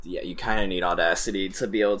Yeah, you kind of need Audacity to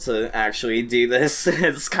be able to actually do this.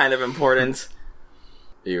 It's kind of important.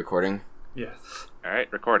 Are you recording? Yes.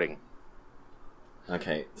 Alright, recording.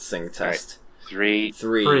 Okay, sync test. Right.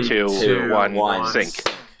 3, 2, 1, sync.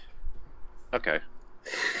 Okay.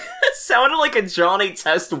 It sounded like a Johnny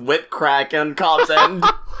Test whip crack on Cobb's end.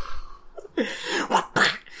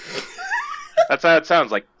 That's how it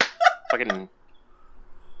sounds, like fucking...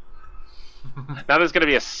 Now there's gonna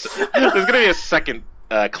be a second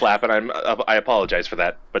clap, and I apologize for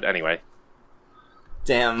that. But anyway,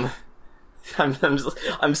 Damn,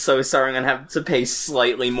 I'm so sorry. I'm gonna have to pay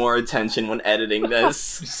slightly more attention when editing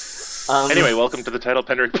this. Anyway, welcome to the Title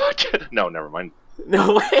Pendering Podcast. No, never mind.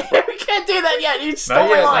 No way, we can't do that yet. You stole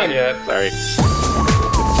my line. Not yet. Sorry.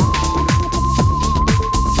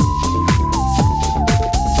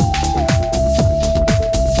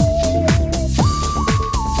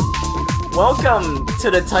 Welcome to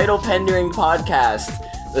the Title Pendering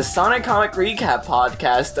Podcast, the Sonic Comic Recap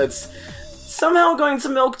podcast that's somehow going to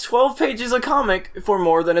milk 12 pages of comic for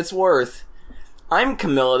more than it's worth. I'm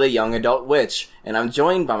Camilla the Young Adult Witch, and I'm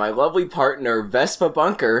joined by my lovely partner Vespa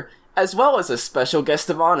Bunker, as well as a special guest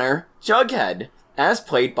of honor, Jughead, as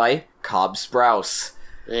played by Cobb Sprouse.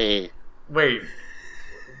 Hey. Wait.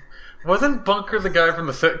 Wasn't Bunker the guy from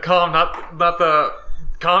the sitcom, not the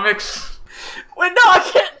comics? Wait, no, I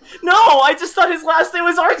can't. No, I just thought his last name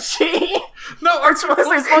was Archie. No, Archie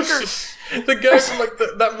Wesley's Bunker. The guy from like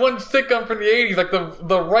that one sitcom from the 80s, like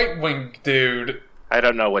the right wing dude. I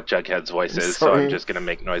don't know what Jughead's voice is, so I'm just gonna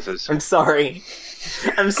make noises. I'm sorry.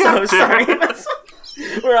 I'm so sorry.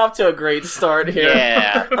 We're off to a great start here.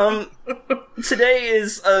 Yeah. Today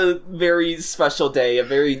is a very special day, a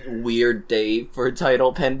very weird day for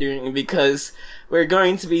Title Pendering, because we're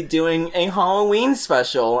going to be doing a Halloween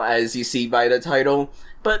special, as you see by the title.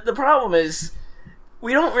 But the problem is,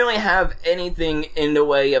 we don't really have anything in the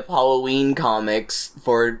way of Halloween comics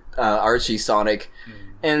for Archie Sonic.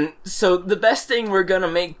 And so the best thing we're gonna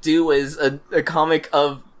make do is a comic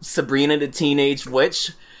of Sabrina the Teenage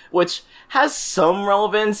Witch, which has some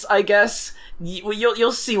relevance, I guess.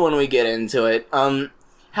 You'll see when we get into it.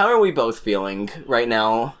 How are we both feeling right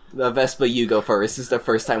now? Vespa, you go first. This is the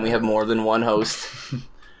first time we have more than one host.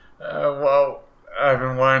 Well, I've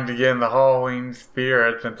been wanting to get in the Halloween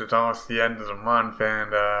spirit since it's almost the end of the month,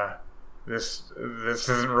 and this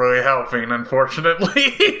isn't really helping,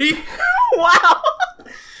 unfortunately. Wow!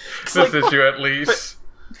 This issue, at least.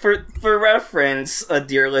 For reference,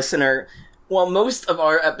 dear listener, while most of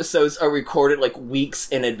our episodes are recorded like weeks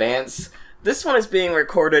in advance, this one is being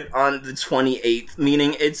recorded on the 28th,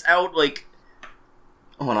 meaning it's out like...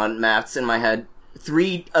 Hold on, maths in my head.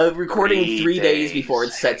 Recording 3 days before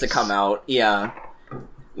it's set to come out. Yeah.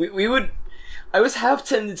 I was half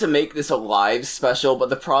tempted to make this a live special, but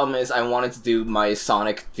the problem is I wanted to do my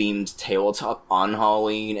Sonic-themed tabletop on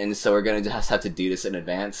Halloween, and so we're gonna just have to do this in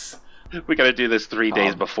advance. We gotta do this 3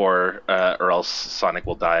 days before, or else Sonic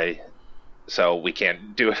will die. So we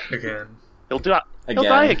can't do it Again. He'll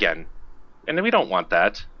die again, and we don't want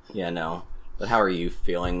that. Yeah, no. But how are you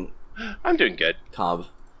feeling, I'm doing good. Cobb?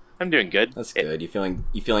 I'm doing good. That's good. You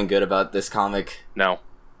feeling good about this comic? No.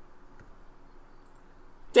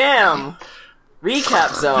 Damn!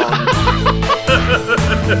 Recap zone!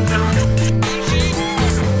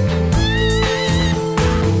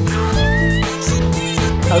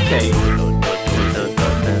 Okay.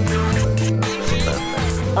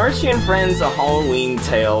 Archie and Friends, A Halloween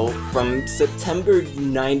Tale from September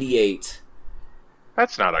 98.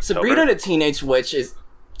 That's not October. Sabrina the Teenage Witch is...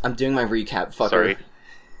 I'm doing my recap, fucker. Sorry.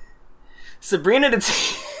 Sabrina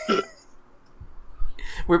the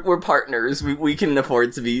We're partners. We can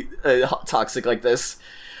afford to be toxic like this.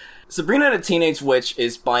 Sabrina the Teenage Witch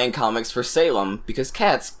is buying comics for Salem because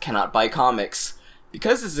cats cannot buy comics.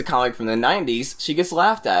 Because this is a comic from the 90s, she gets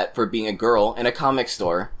laughed at for being a girl in a comic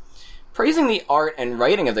store. Praising the art and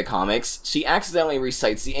writing of the comics, she accidentally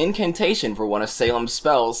recites the incantation for one of Salem's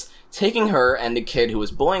spells, taking her and the kid who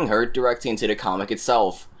was bullying her directly into the comic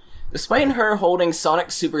itself. Despite her holding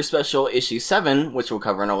Sonic Super Special Issue 7, which we'll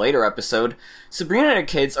cover in a later episode, Sabrina and her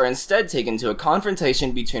kids are instead taken to a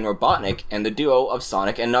confrontation between Robotnik and the duo of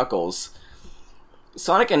Sonic and Knuckles.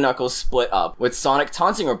 Sonic and Knuckles split up, with Sonic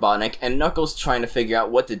taunting Robotnik and Knuckles trying to figure out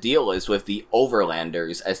what the deal is with the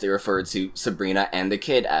Overlanders, as they refer to Sabrina and the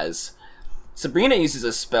kid as. Sabrina uses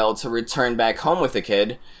a spell to return back home with the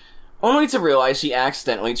kid, only to realize she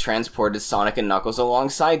accidentally transported Sonic and Knuckles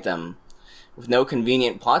alongside them. With no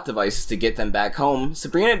convenient plot devices to get them back home,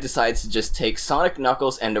 Sabrina decides to just take Sonic,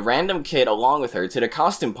 Knuckles, and a random kid along with her to the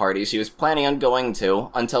costume party she was planning on going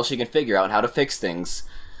to until she can figure out how to fix things.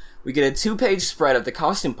 We get a 2-page spread of the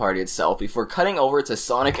costume party itself before cutting over to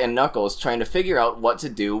Sonic and Knuckles trying to figure out what to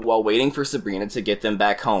do while waiting for Sabrina to get them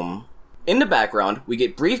back home. In the background, we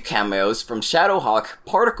get brief cameos from Shadowhawk,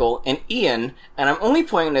 Particle, and Ian, and I'm only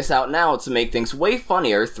pointing this out now to make things way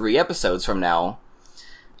funnier 3 episodes from now.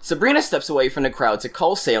 Sabrina steps away from the crowd to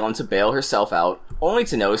call Salem to bail herself out, only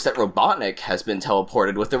to notice that Robotnik has been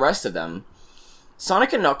teleported with the rest of them.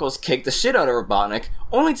 Sonic and Knuckles kick the shit out of Robotnik,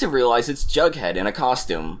 only to realize it's Jughead in a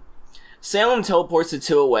costume. Salem teleports the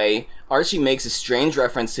two away, Archie makes a strange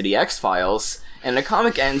reference to the X-Files, and the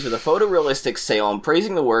comic ends with a photorealistic Salem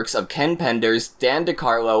praising the works of Ken Penders, Dan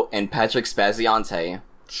DiCarlo, and Patrick Spaziante.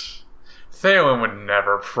 Salem would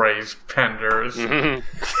never praise Penders.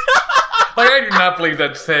 I do not believe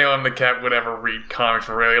that Salem the Cat would ever read comics,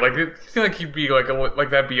 really. I feel like he'd be like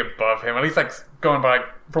that'd be above him. At least going by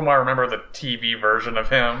from what I remember the TV version of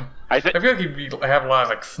him. I feel like he'd have a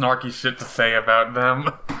lot of snarky shit to say about them.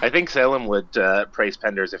 I think Salem would praise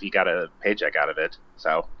Penders if he got a paycheck out of it.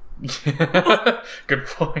 So, good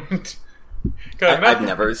point. I've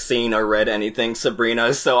never seen or read anything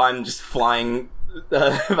Sabrina, so I'm just flying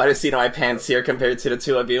by the seat of my pants here compared to the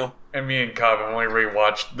two of you. And me and Cobb have only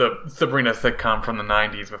rewatched the Sabrina sitcom from the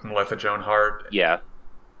 90s with Melissa Joan Hart. Yeah.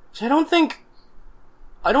 Which I don't think...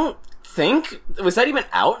 Was that even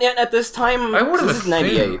out yet at this time? I would have This is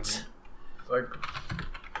 98.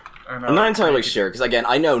 I'm not entirely sure, because again,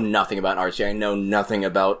 I know nothing about Archie. I know nothing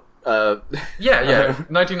about... Yeah.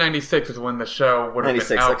 1996 is when the show would have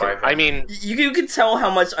been out by then. I mean... You could tell how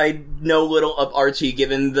much I know little of Archie,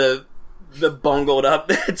 given the bungled up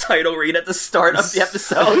title read at the start of the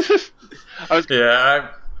episode.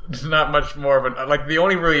 I'm not much more of an... the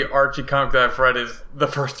only really Archie comic that I've read is the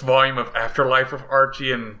first volume of Afterlife of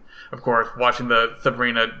Archie, and, of course, watching the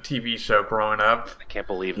Sabrina TV show growing up. I can't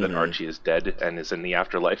believe that Archie is dead and is in the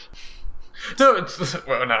afterlife. No, I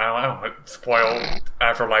don't want to spoil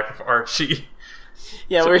Afterlife of Archie.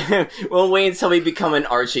 Yeah, we'll wait until we become an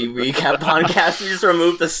Archie recap podcast. We just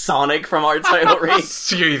remove the Sonic from our title read.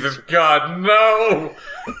 Jesus God, no!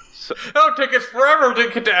 It'll take us forever to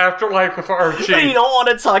get to Afterlife of Archie. You don't want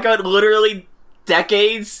to talk about literally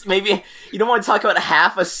decades? Maybe you don't want to talk about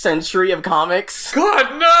half a century of comics?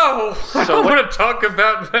 God, no! I don't want to talk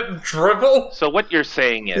about that dribble. So what you're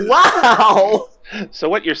saying is... Wow! So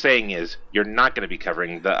what you're saying is, you're not going to be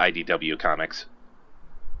covering the IDW comics.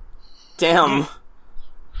 Damn.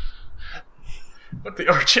 What, the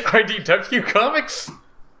Archie IDW comics?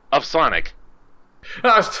 Of Sonic.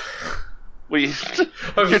 You're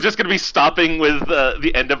just going to be stopping with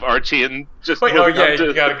the end of Archie and just you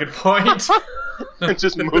got a good point. And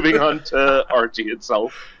just moving on to Archie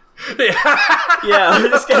itself. Yeah, we're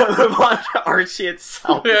just going to move on to Archie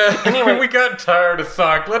itself. Yeah, anyway, we got tired of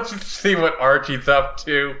Sonic. Let's just see what Archie's up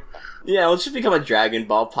to. Yeah, let's just become a Dragon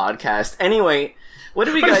Ball podcast. Anyway, what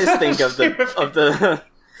did we guys think of the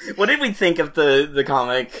what did we think of the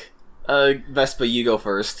comic? Vespa, you go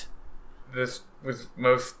first. This was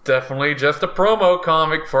most definitely just a promo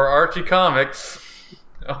comic for Archie Comics.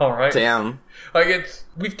 Alright. Damn.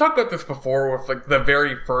 We've talked about this before with the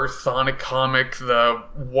very first Sonic comics, the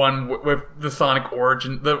one with the Sonic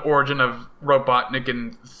origin, the origin of Robotnik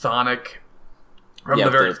and Sonic from the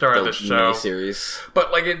very start of the show. Series. But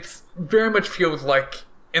it's very much feels like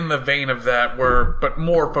in the vein of that, but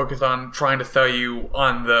more focused on trying to sell you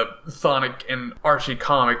on the Sonic and Archie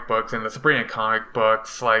comic books and the Sabrina comic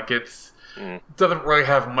books. Doesn't really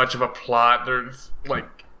have much of a plot. There's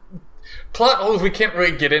plot holes we can't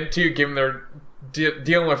really get into, given they're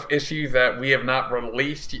dealing with issues that we have not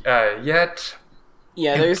released yet.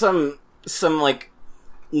 Yeah, there's some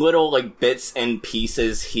little bits and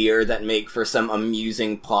pieces here that make for some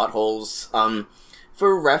amusing plot holes.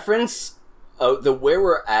 For reference, where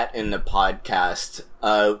we're at in the podcast,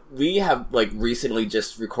 we have recently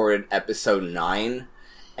just recorded episode 9.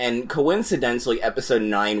 And coincidentally, episode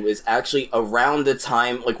 9 was actually around the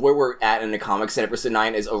time, where we're at in the comics, and episode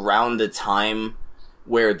 9 is around the time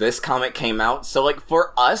where this comic came out. So,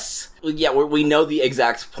 for us, we know the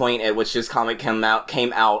exact point at which this comic came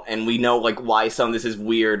out, and we know, why some of this is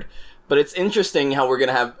weird. But it's interesting how we're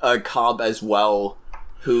gonna have Cobb as well,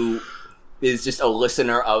 who is just a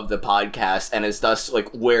listener of the podcast, and is thus,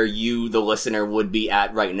 where you, the listener, would be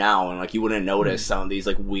at right now, and, you wouldn't notice some of these,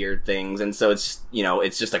 weird things, and so it's,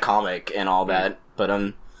 it's just a comic and all that.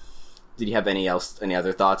 But, did you have any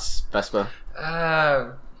other thoughts, Vespa?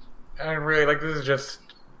 I really, this is just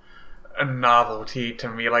a novelty to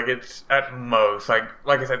me, it's at most, like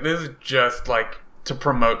I said, this is just, to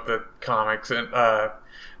promote the comics, and,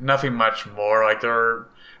 nothing much more, there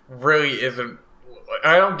really isn't,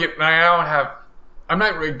 I I'm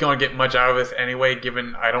not really going to get much out of this anyway,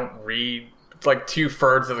 given I don't read like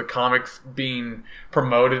 2/3 of the comics being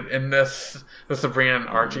promoted in this, the Sabrina and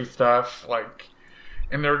Archie stuff. Like,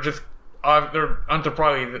 and they're just, they're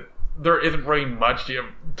unsurprisingly, there isn't really much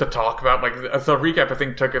to talk about. Like, the recap I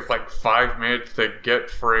think took us like 5 minutes to get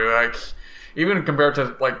through. Like, even compared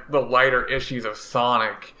to like the lighter issues of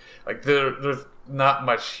Sonic, like there's not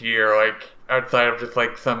much here. Like, outside of just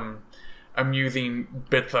like some amusing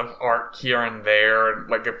bits of art here and there, and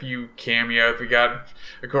like a few cameos. We got,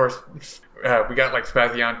 of course, we got like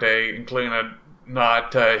Spaziante, including a nod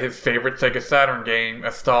to his favorite Sega Saturn game,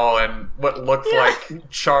 Astal, and what looks like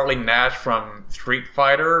Charlie Nash from Street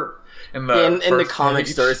Fighter. In the comic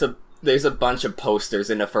store, there's a bunch of posters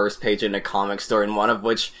in the first page in the comic store, and one of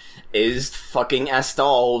which is fucking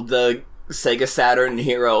Astal, the Sega Saturn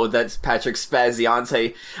hero that's Patrick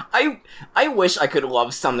Spaziante. I wish I could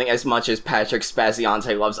love something as much as Patrick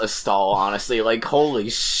Spaziante loves Astal, honestly. Like, holy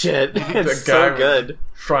shit, it's so good.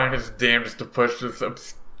 Trying his damnedest to push this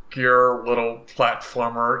obscure little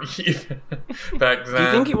platformer back then. Do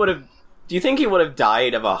you think he would have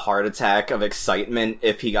died of a heart attack of excitement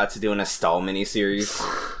if he got to do an Astal miniseries?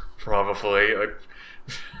 Probably. Like,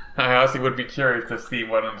 I honestly would be curious to see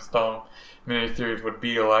what an Astal miniseries would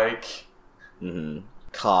be like. Mm-hmm.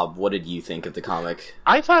 Cobb, what did you think of the comic?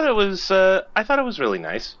 I thought it was really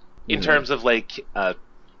nice in terms of like,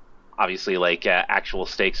 obviously like actual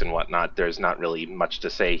stakes and whatnot. There's not really much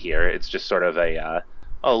to say here. It's just sort of a,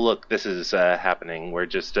 oh look, this is happening. We're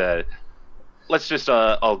just let's just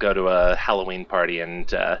all go to a Halloween party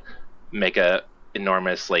and make a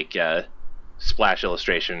enormous like splash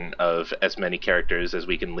illustration of as many characters as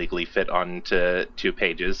we can legally fit onto 2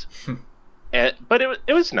 pages. But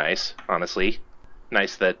it was nice, honestly.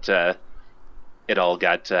 Nice that it all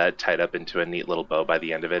got tied up into a neat little bow by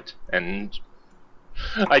the end of it. And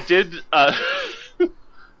I did...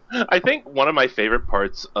 I think one of my favorite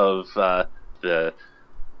parts of the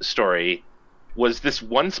story was this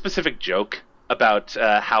one specific joke about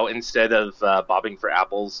how instead of bobbing for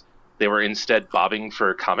apples, they were instead bobbing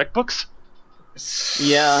for comic books.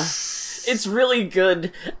 Yeah. It's really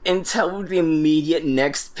good until the immediate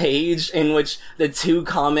next page, in which the 2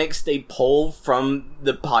 comics they pull from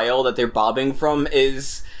the pile that they're bobbing from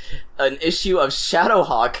is an issue of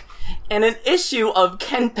Shadowhawk and an issue of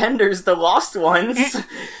Ken Pender's The Lost Ones.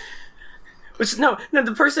 Which, no,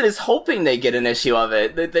 the person is hoping they get an issue of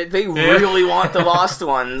it. They really want The Lost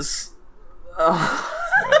Ones. I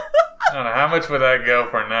don't know, how much would that go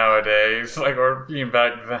for nowadays? Like, or even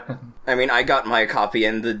back then? I mean, I got my copy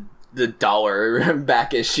in the dollar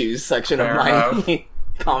back issues section Fair of my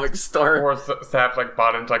comic store. Or Sap like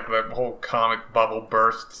bought into like the whole comic bubble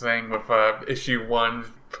burst thing with issue 1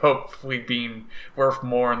 hopefully being worth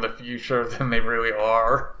more in the future than they really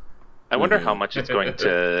are. I wonder how much it's going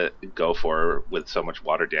to go for with so much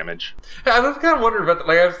water damage. Yeah, I was kind of wondering about that.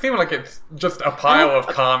 Like, it seems like it's just a pile of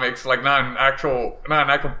comics, like not an actual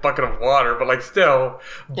bucket of water, but like still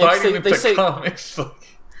biting into comics.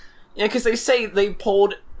 Yeah, because they say they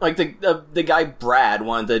pulled like the guy Brad,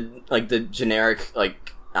 one of the generic,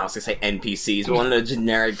 like, I was gonna say NPCs, but one of the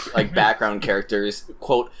generic like background characters,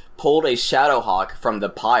 quote, pulled a Shadowhawk from the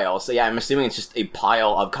pile. So yeah, I'm assuming it's just a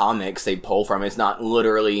pile of comics they pull from. It's not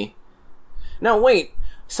literally. No, wait.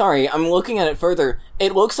 Sorry, I'm looking at it further.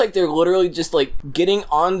 It looks like they're literally just, like, getting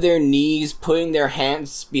on their knees, putting their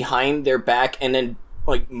hands behind their back, and then,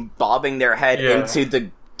 like, bobbing their head into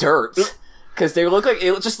the dirt. Because they look like,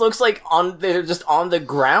 it just looks like they're just on the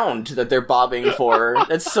ground that they're bobbing for.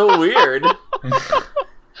 That's so weird.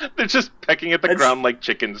 They're just pecking at the ground like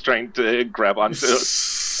chickens trying to grab onto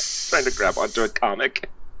a comic.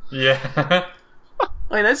 Yeah.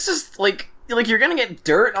 Like, that's just, like, you're gonna get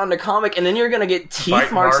dirt on the comic, and then you're gonna get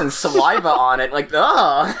teeth marks and saliva on it. Like,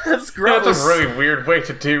 that's gross. That's a really weird way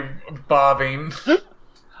to do bobbing.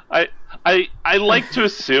 I like to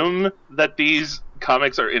assume that these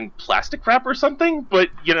comics are in plastic wrap or something, but,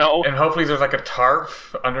 you know... And hopefully there's, like, a tarp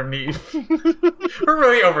underneath. We're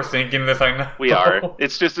really overthinking this, I know. We are.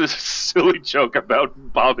 It's just a silly joke about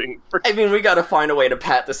bobbing for... I mean, we gotta find a way to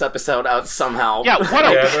pat this episode out somehow. Yeah, what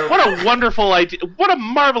a wonderful idea. What a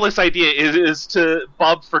marvelous idea is to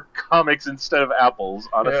bob for comics instead of apples,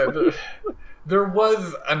 honestly. Yeah, there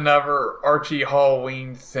was another Archie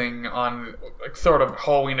Halloween thing on, like, sort of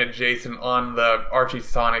Halloween adjacent on the Archie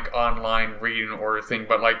Sonic online reading order thing,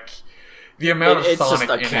 but, like, the amount of Sonic it's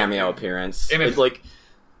just a cameo appearance. And it's like,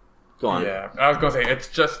 Go on. Yeah, I was gonna say it's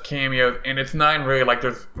just cameos, and it's not really like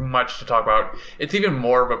there's much to talk about. It's even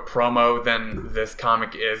more of a promo than this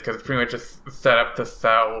comic is, because it's pretty much just set up to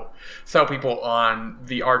sell people on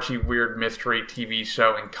the Archie Weird Mystery TV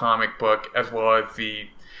show and comic book, as well as the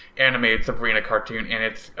animated Sabrina cartoon and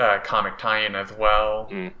its comic tie-in as well.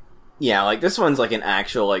 Mm. Yeah, like this one's like an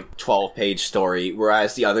actual like 12-page story,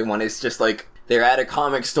 whereas the other one is just like they're at a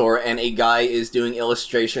comic store and a guy is doing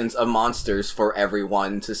illustrations of monsters for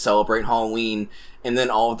everyone to celebrate Halloween, and then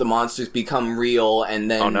all of the monsters become real, and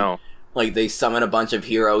then like they summon a bunch of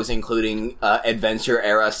heroes, including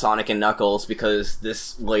adventure-era Sonic and Knuckles, because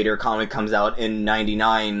this later comic comes out in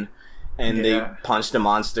 99, and they punch the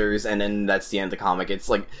monsters, and then that's the end of the comic. It's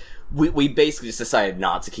like we basically just decided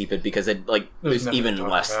not to keep it because it like there's even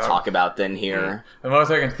less to talk about than here. The most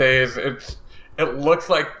I can say is it looks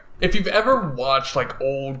like, if you've ever watched like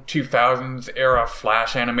old 2000s era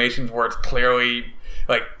Flash animations where it's clearly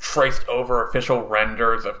like traced over official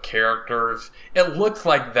renders of characters, it looks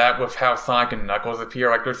like that with how Sonic and Knuckles appear.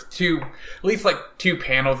 Like there's at least two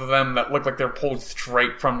panels of them that look like they're pulled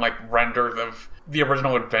straight from like renders of the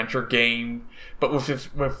original adventure game, but with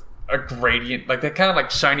a gradient, like that kind of like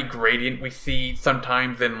shiny gradient we see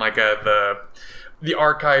sometimes in like the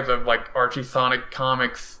archives of like Archie Sonic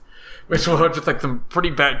comics, which will have just like some pretty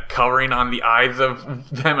bad coloring on the eyes of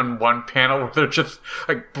them in one panel where they're just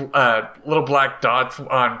like little black dots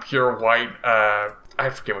on pure white. I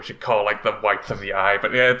forget what you call like the whites of the eye,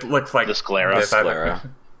 but yeah, it looks like the sclera.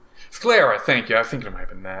 Sclera, thank you. I was thinking it might have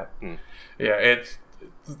been that. Yeah, it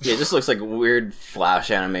just looks like weird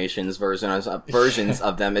Flash animations versions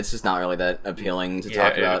of them. It's just not really that appealing to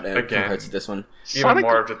talk about compared to this one. Even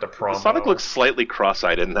more of just the promo. Sonic looks slightly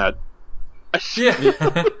cross-eyed in that.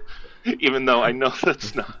 Yeah. Even though I know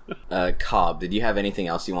that's not. Cobb, did you have anything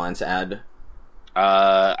else you wanted to add?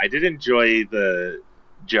 I did enjoy the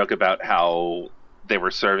joke about how they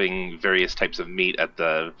were serving various types of meat at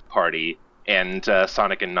the party, and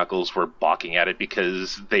Sonic and Knuckles were balking at it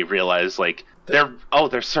because they realized, like,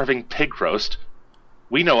 they're serving pig roast.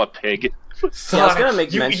 We know a pig. Sonic, I was gonna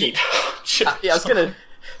make mention.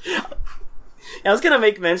 I was gonna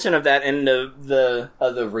make mention of that in the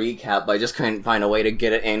recap, but I just couldn't find a way to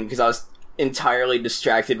get it in because I was entirely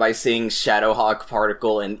distracted by seeing Shadowhawk,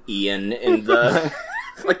 Particle, and Ian in the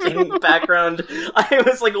fucking background. I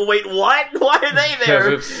was like, wait, what? Why are they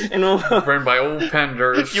there? It's run by old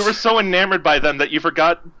Penders. You were so enamored by them that you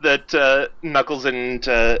forgot that Knuckles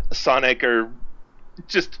and Sonic are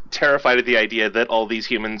just terrified at the idea that all these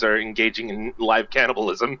humans are engaging in live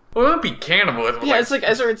cannibalism. Well, it wouldn't be cannibalism. Yeah, it's like,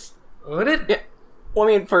 it's... Would it? Yeah. Well,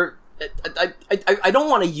 I mean, I don't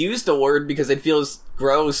want to use the word because it feels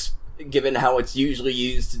gross, given how it's usually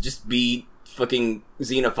used to just be fucking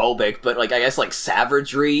xenophobic, but, like, I guess, like,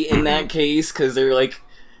 savagery in that case, because they're, like,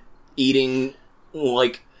 eating,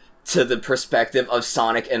 like, to the perspective of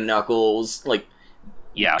Sonic and Knuckles, like,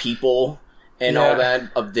 people and all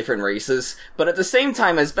that of different races. But at the same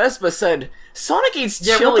time, as Vespa said, Sonic eats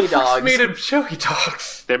chili dogs. Made of chili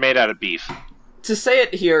dogs. They're made out of beef. To say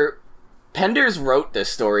it here, Penders wrote this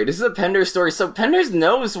story. This is a Penders story, so Penders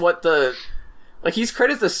knows what the... Like, he's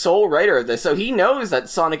credited the sole writer of this, so he knows that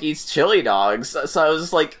Sonic eats chili dogs. So I was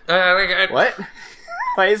just like, what?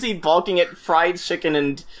 Why is he balking at fried chicken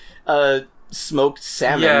and smoked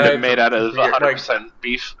salmon? Yeah, they're made out of 100%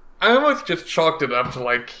 beef. I almost just chalked it up to,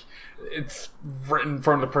 like, it's written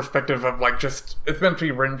from the perspective of, like, just... It's meant to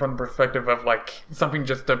be written from the perspective of, like, something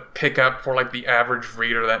just to pick up for, like, the average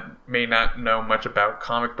reader that may not know much about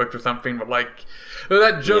comic books or something, but, like,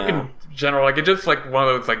 that joke in general, like, it's just, like, one of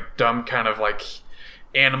those, like, dumb kind of, like,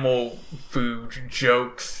 animal food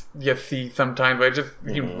jokes you see sometimes, but it's just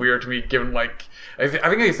weird to me, given, like... I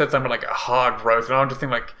think they said something like a hog roast, and I'm just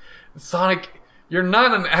thinking, like, Sonic... You're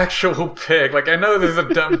not an actual pig. Like, I know this is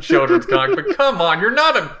a dumb children's comic, but come on, you're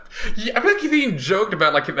not a... I feel like he's being joked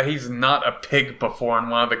about, like, that he's not a pig before in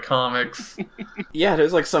one of the comics. Yeah,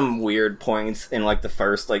 there's, like, some weird points in, like, the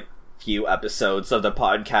first, like, few episodes of the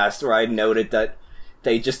podcast where I noted that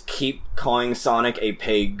they just keep calling Sonic a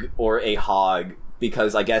pig or a hog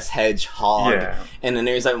because, I guess, hedgehog. Yeah. And then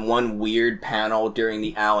there's that one weird panel during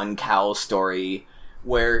the Alan Cowell story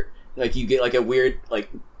where, like, you get, like, a weird, like...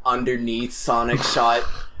 underneath Sonic shot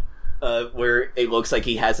where it looks like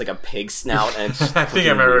he has like a pig snout and it's I think I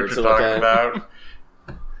remember what you're talking about.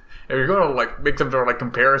 If you're going to like make some sort of like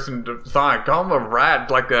comparison to Sonic, call him a rat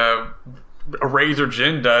like a Razor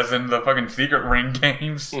Jin does in the fucking Secret Ring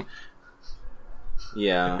games.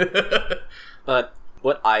 Yeah. But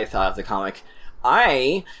what I thought of the comic,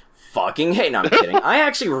 I fucking hate. No, I'm kidding. I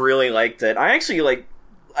actually really liked it. I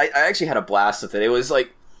actually had a blast with it. It was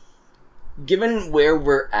like, given where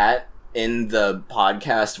we're at in the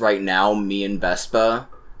podcast right now, me and Vespa,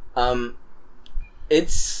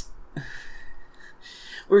 it's...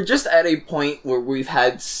 We're just at a point where we've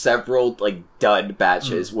had several, like, dud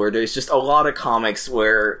batches, where there's just a lot of comics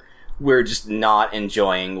where we're just not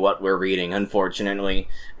enjoying what we're reading, unfortunately.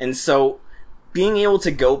 And so, being able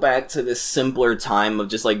to go back to this simpler time of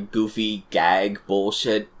just, like, goofy gag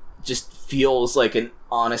bullshit just feels like an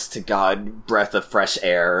honest-to-God breath of fresh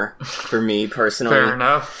air for me, personally. Fair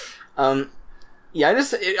enough. Yeah,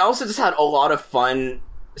 it also just had a lot of fun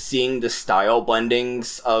seeing the style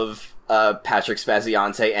blendings of Patrick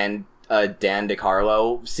Spaziante and Dan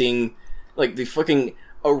DeCarlo, seeing, like, the fucking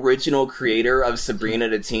original creator of Sabrina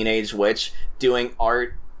the Teenage Witch doing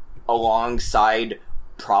art alongside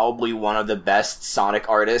probably one of the best Sonic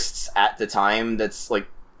artists at the time that's, like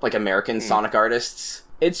American Sonic artists.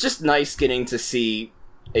 It's just nice getting to see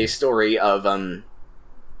a story of,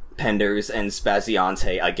 Penders and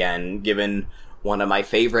Spaziante again, given one of my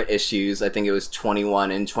favorite issues, I think it was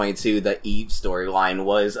 21 and 22, the Eve storyline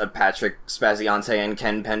was a Patrick Spaziante and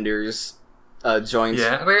Ken Penders joint.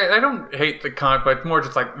 Yeah, I don't hate the comic, but it's more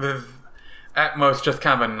just like this, at most, just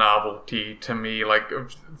kind of a novelty to me. Like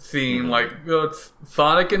seeing like it's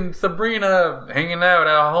Sonic and Sabrina hanging out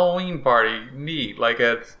at a Halloween party, neat. Like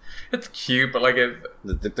it's cute, but like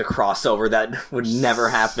the crossover that would never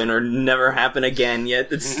happen or never happen again.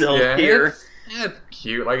 Yet it's still here. It's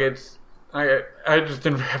cute. Like I just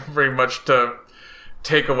didn't have very much to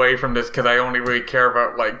take away from this because I only really care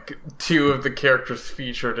about like two of the characters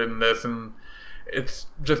featured in this, and it's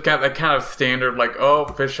just got that kind of standard like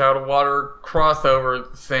fish out of water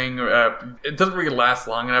crossover thing. It doesn't really last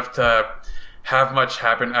long enough to have much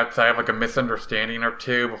happen outside of like a misunderstanding or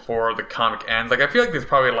two before the comic ends. Like I feel like there's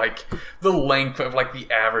probably like the length of like the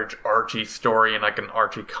average Archie story in like an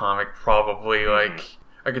Archie comic probably. Like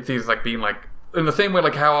I could see this like being like in the same way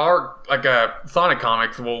like how our like Sonic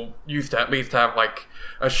comics will used to at least have like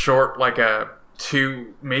a short like a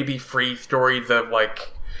 2 maybe 3 stories of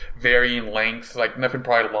like varying lengths, like nothing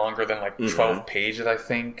probably longer than like 12 pages, I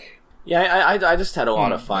think. Yeah, I just had a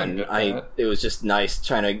lot of fun. It was just nice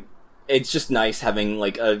it's just nice having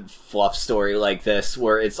like a fluff story like this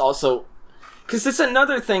where it's also, because it's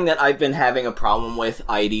another thing that I've been having a problem with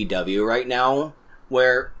IDW right now,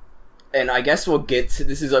 where, and I guess we'll get to,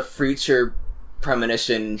 this is a future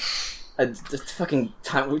premonition, fucking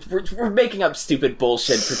time, we're making up stupid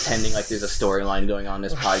bullshit pretending like there's a storyline going on in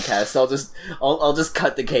this podcast, so I'll just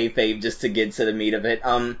cut the kayfabe just to get to the meat of it.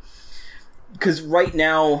 Because right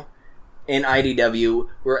now in IDW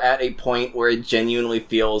we're at a point where it genuinely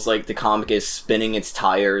feels like the comic is spinning its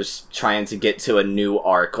tires trying to get to a new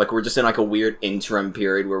arc. Like we're just in like a weird interim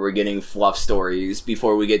period where we're getting fluff stories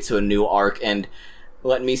before we get to a new arc, and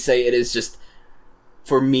let me say it is just,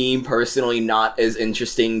 for me personally, not as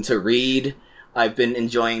interesting to read. I've been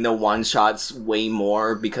enjoying the one-shots way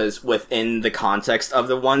more because within the context of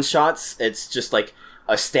the one-shots, it's just like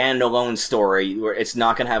a standalone story where it's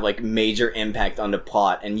not going to have like major impact on the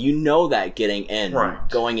plot, and you know that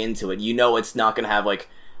going into it. You know it's not going to have like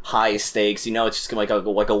high stakes. You know it's just going to be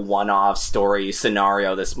like a one-off story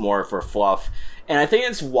scenario that's more for fluff. And I think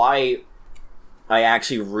it's why I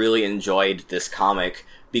actually really enjoyed this comic,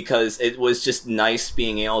 because it was just nice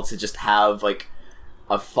being able to just have like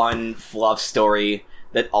a fun fluff story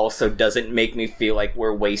that also doesn't make me feel like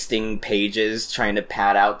we're wasting pages trying to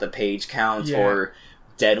pad out the page count or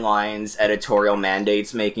deadlines, editorial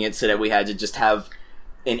mandates making it so that we had to just have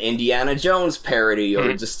an Indiana Jones parody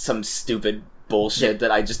or just some stupid bullshit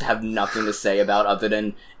that I just have nothing to say about other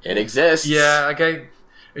than it exists. Yeah, like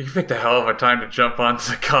you picked a hell of a time to jump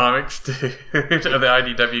onto the comics, too. The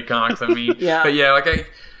IDW comics, I mean. Yeah. But yeah,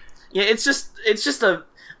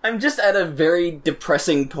 I'm just at a very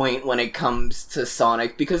depressing point when it comes to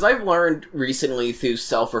Sonic, because I've learned recently through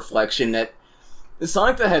self-reflection that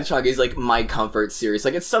Sonic the Hedgehog is like my comfort series.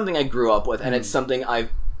 Like it's something I grew up with, and it's something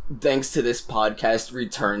I've, thanks to this podcast,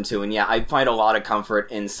 returned to. And yeah, I find a lot of comfort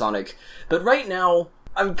in Sonic. But right now,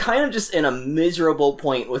 I'm kind of just in a miserable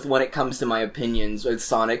point with when it comes to my opinions with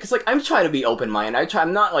Sonic. Because, like, I'm trying to be open-minded.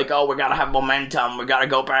 I'm not like, we gotta have momentum, we gotta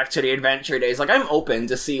go back to the adventure days. Like, I'm open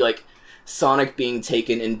to see, like, Sonic being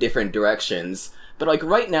taken in different directions. But, like,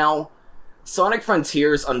 right now, Sonic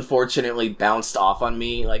Frontiers unfortunately bounced off on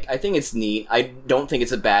me. Like, I think it's neat. I don't think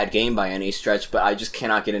it's a bad game by any stretch, but I just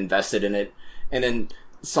cannot get invested in it. And then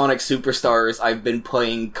Sonic Superstars, I've been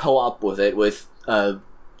playing co-op with it with,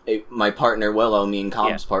 my partner Willow, me and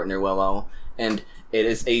Cobb's partner Willow, and it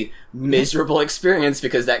is a miserable experience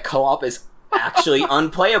because that co-op is actually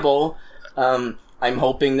unplayable. I'm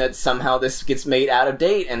hoping that somehow this gets made out of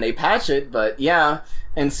date and they patch it, but yeah.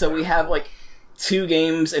 And so we have like two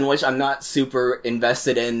games in which I'm not super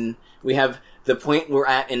invested in. We have the point we're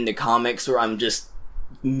at in the comics where I'm just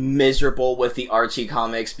miserable with the Archie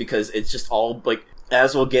comics because it's just all, like,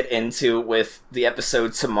 as we'll get into with the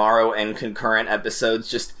episode tomorrow and concurrent episodes,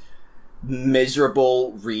 just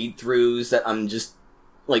miserable read-throughs that I'm just,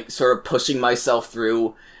 like, sort of pushing myself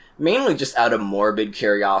through, mainly just out of morbid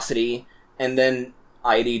curiosity. And then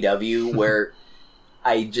IDW, where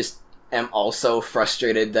I just am also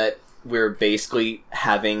frustrated that we're basically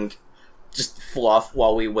having just fluff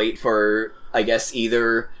while we wait for, I guess,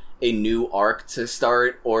 either a new arc to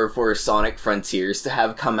start or for Sonic Frontiers to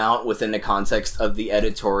have come out within the context of the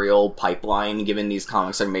editorial pipeline, given these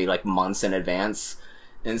comics are made, like, months in advance.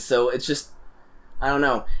 And so it's just, I don't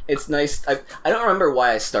know. It's nice. I don't remember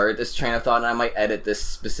why I started this train of thought, and I might edit this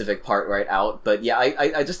specific part right out. But yeah,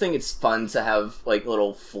 I just think it's fun to have, like,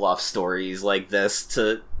 little fluff stories like this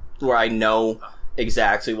to where I know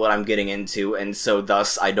exactly what I'm getting into, and so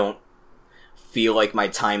thus I don't feel like my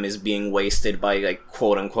time is being wasted by, like,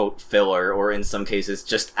 quote-unquote filler, or in some cases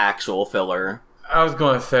just actual filler. I was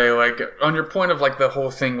going to say, like, on your point of, like, the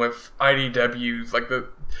whole thing with IDWs, like, the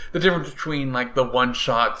difference between, like, the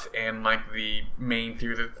one-shots and, like, the main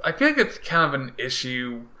series, I feel like it's kind of an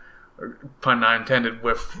issue, pun not intended,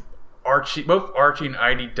 with Archie, both Archie and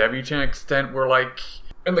IDW to an extent, where, like,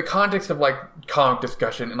 in the context of, like, comic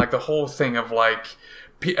discussion, and, like, the whole thing of, like,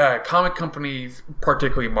 comic companies,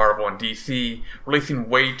 particularly Marvel and DC, releasing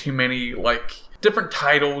way too many, like, different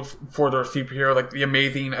titles for their superhero, like the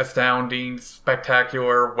Amazing, Astounding,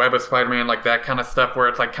 Spectacular, Web of Spider-Man, like that kind of stuff, where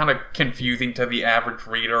it's, like, kind of confusing to the average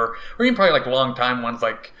reader, or even probably, like, long time ones,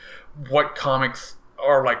 like, what comics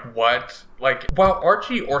are, like, what. Like, while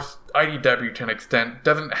Archie or IDW to an extent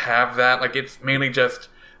doesn't have that, like, it's mainly just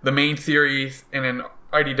the main series, and in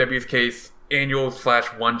IDW's case, annuals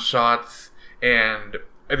 / one-shots, and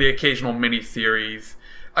the occasional mini-series.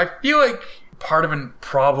 I feel like part of a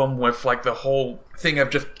problem with, like, the whole thing of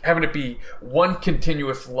just having it be one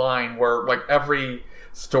continuous line where, like, every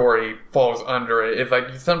story falls under it is, like,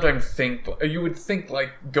 you sometimes think, you would think,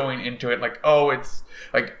 like, going into it, like, oh, it's,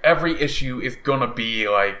 like, every issue is gonna be,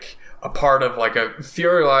 like, a part of, like, a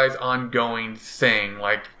serialized ongoing thing.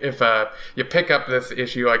 Like, if you pick up this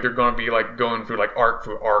issue, like, you're gonna be, like, going through, like, arc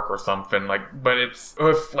through arc or something. Like, but it's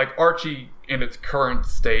with, like, Archie in its current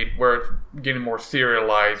state, where it's getting more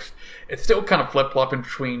serialized, it's still kind of flip-flopping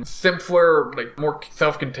between simpler, like, more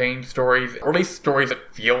self-contained stories, or at least stories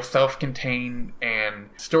that feel self-contained, and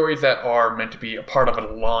stories that are meant to be a part of a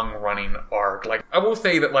long-running arc. Like, I will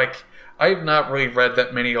say that, like, I have not really read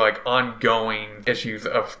that many, like, ongoing issues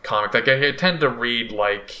of comics. Like, I tend to read,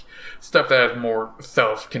 like, stuff that is more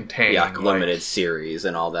self-contained. Yeah, like limited series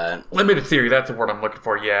and all that. Limited series, that's the word I'm looking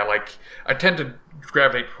for, yeah. Like, I tend to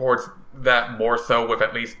gravitate towards that more so with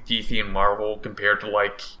at least DC and Marvel compared to,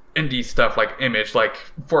 like, indie stuff like Image. Like,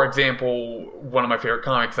 for example, one of my favorite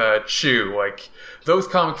comics, Chew. Like, those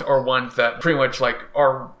comics are ones that pretty much, like,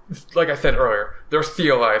 are, like I said earlier, they're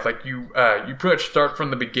serialized. Like, you pretty much start from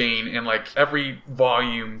the beginning, and, like, every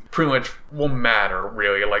volume pretty much will matter,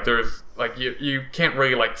 really. Like, there's, like, you can't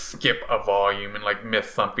really, like, skip a volume and, like, miss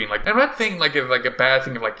something. Like, I'm not saying, like, it's, like, a bad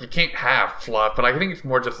thing of, like, you can't have fluff, but I think it's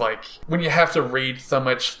more just, like, when you have to read so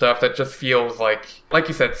much stuff that just feels like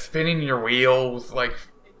you said, spinning your wheels, like,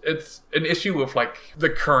 it's an issue with, like, the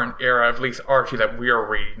current era, at least Archie, that we are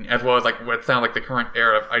reading, as well as, like, what sounds like the current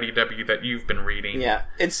era of IDW that you've been reading. Yeah,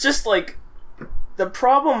 it's just, like, the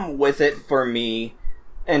problem with it for me,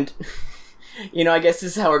 and, you know, I guess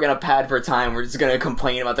this is how we're gonna pad for time, we're just gonna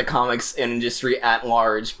complain about the comics industry at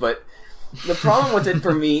large, but the problem with it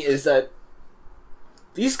for me is that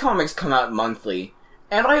these comics come out monthly,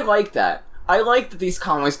 and I like that. I like that these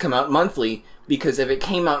comics come out monthly, because if it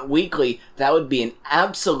came out weekly, that would be an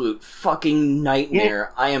absolute fucking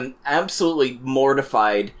nightmare. I am absolutely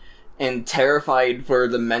mortified and terrified for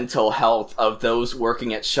the mental health of those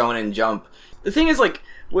working at Shonen Jump. The thing is, like,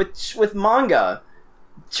 with manga,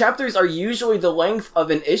 chapters are usually the length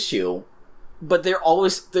of an issue, but they're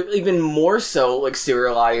even more so, like,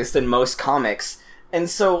 serialized than most comics. And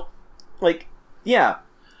so, like, yeah,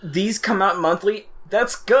 these come out monthly.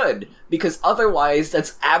 That's good, because otherwise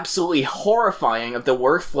that's absolutely horrifying of the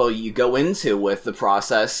workflow you go into with the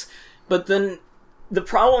process. But then, the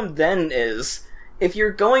problem then is, if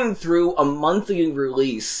you're going through a monthly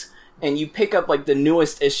release, and you pick up, like, the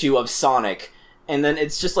newest issue of Sonic, and then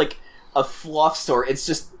it's just, like, a fluff story, it's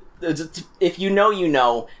just, if you know, you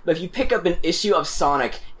know, but if you pick up an issue of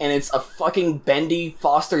Sonic, and it's a fucking Bendy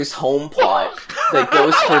Foster's Home plot that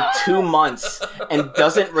goes for 2 months and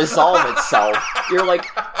doesn't resolve itself, you're like,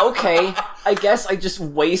 okay, I guess I just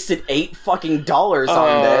wasted $8 fucking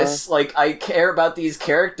on this. Like, I care about these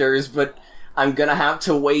characters, but I'm gonna have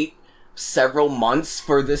to wait several months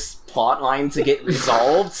for this plotline to get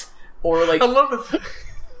resolved. Or, like... I love this.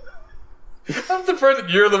 I'm surprised that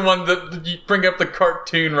you're the one that you bring up the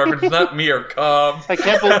cartoon reference, not me or Cobb. I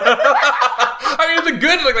can't believe... I mean,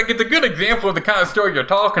 it's a good example of the kind of story you're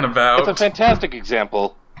talking about. It's a fantastic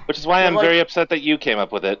example, which is why I'm very upset that you came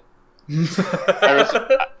up with it.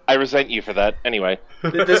 I resent you for that. Anyway,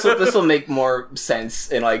 this will make more sense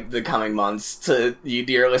in like the coming months to you,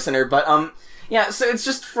 dear listener. But yeah. So it's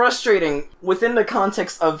just frustrating within the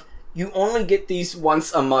context of you only get these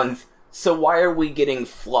once a month. So why are we getting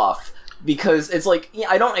fluff? Because it's like, yeah,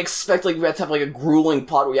 I don't expect like we have to have like a grueling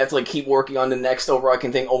plot where we have to like keep working on the next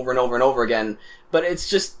overarching thing over and over and over again. But it's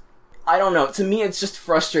just, I don't know. To me, it's just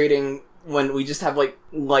frustrating when we just have like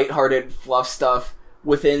lighthearted fluff stuff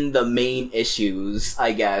within the main issues,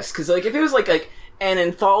 I guess. Because like if it was like an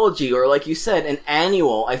anthology or like you said an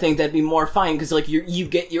annual, I think that'd be more fine because like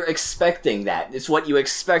you're expecting that. It's what you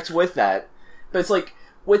expect with that. But it's like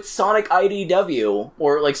with Sonic IDW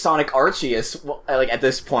or like Sonic Archie, like at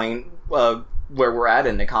this point where we're at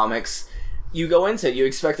in the comics, you go into it, you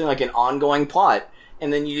expecting like an ongoing plot,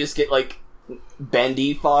 and then you just get like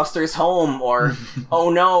Bendy Foster's home, or oh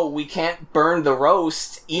no, we can't burn the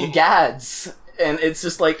roast, egads. And it's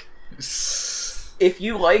just like, if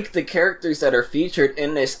you like the characters that are featured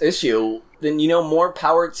in this issue, then more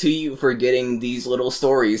power to you for getting these little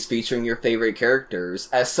stories featuring your favorite characters.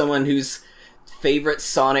 As someone whose favorite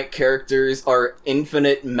Sonic characters are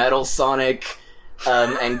Infinite, Metal Sonic,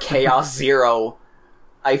 and Chaos Zero,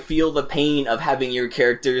 I feel the pain of having your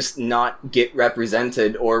characters not get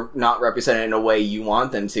represented or not represented in a way you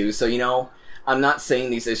want them to. So, I'm not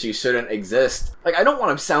saying these issues shouldn't exist. Like, I don't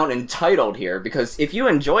want to sound entitled here, because if you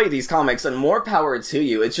enjoy these comics, then more power to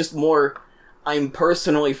you. It's just more, I'm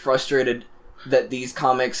personally frustrated that these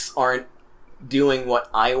comics aren't doing what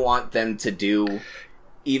I want them to do,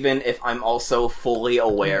 even if I'm also fully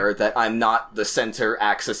aware that I'm not the center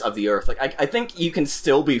axis of the Earth. Like, I think you can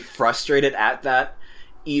still be frustrated at that,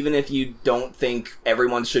 even if you don't think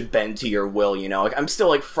everyone should bend to your will, Like, I'm still,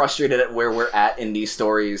 like, frustrated at where we're at in these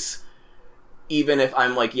stories. Even if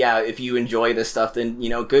I'm like, yeah, if you enjoy this stuff, then,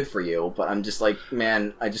 good for you. But I'm just like,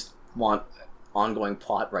 man, I just want ongoing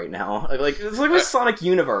plot right now. Like, it's like with Sonic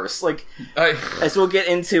Universe. Like, as we'll get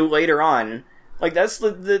into later on, like, that's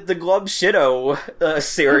the Glub Shido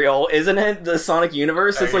serial, isn't it? The Sonic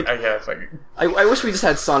Universe? It's I guess. I wish we just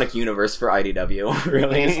had Sonic Universe for IDW,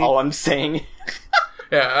 really, is all I'm saying.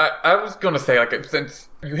 Yeah, I was going to say, like, since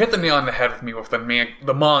you hit the nail on the head with me with the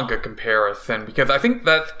manga comparison, because I think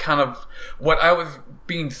that's kind of what I was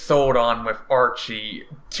being sold on with Archie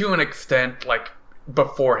to an extent, like,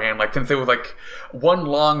 beforehand. Like, since it was, like, one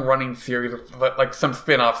long-running series of, like, some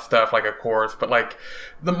spin-off stuff, like, of course, but, like,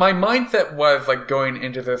 my mindset was, like, going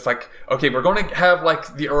into this, like, okay, we're going to have,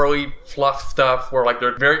 like, the early fluff stuff where, like,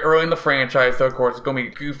 they're very early in the franchise, so, of course, it's going to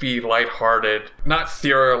be goofy, lighthearted, not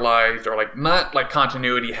serialized, or, like, not, like,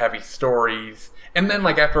 continuity-heavy stories. And then,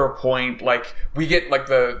 like, after a point, like, we get, like,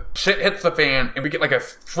 the shit hits the fan, and we get, like, a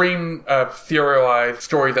stream of serialized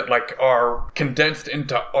stories that, like, are condensed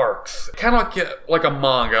into arcs. Kind of like a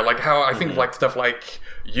manga, like how I think, like, stuff like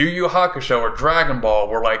Yu Yu Hakusho or Dragon Ball,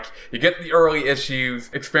 where, like, you get the early issues,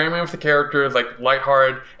 experiment with the characters, like,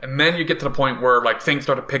 lighthearted, and then you get to the point where, like, things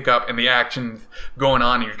start to pick up and the action's going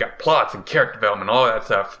on, and you've got plots and character development, all that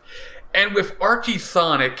stuff. And with Archie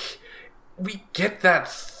Sonic, we get that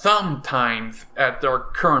sometimes at our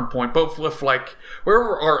current point, both with, like,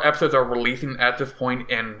 where our episodes are releasing at this point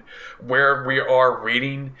and where we are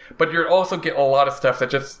reading, but you also get a lot of stuff that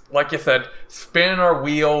just, like you said, spin our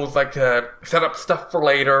wheels, like, to set up stuff for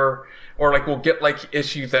later, or, like, we'll get, like,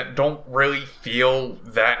 issues that don't really feel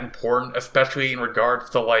that important, especially in regards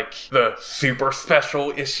to, like, the super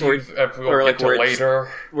special issues that we'll get to later.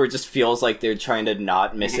 Where it just feels like they're trying to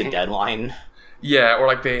not miss a deadline. Yeah, or,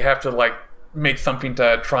 like, they have to, like, make something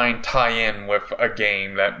to try and tie in with a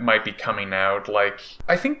game that might be coming out. Like,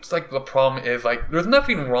 I think, like, the problem is, like, there's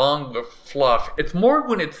nothing wrong with fluff. It's more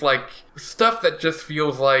when it's, like, stuff that just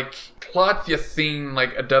feels like plots you've seen,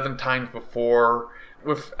 like, a dozen times before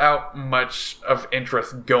without much of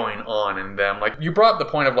interest going on in them. Like, you brought up the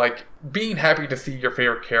point of, like, being happy to see your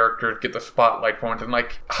favorite characters get the spotlight for once. And,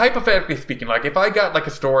 like, hypothetically speaking, like, if I got, like,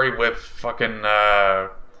 a story with fucking,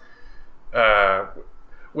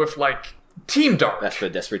 with, like, Team Dark. That's the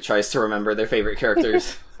desperate tries to remember their favorite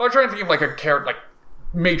characters. I'm trying to think of, like, a character, like,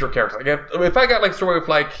 major characters. Like, if I got, like, a story with,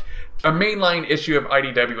 like, a mainline issue of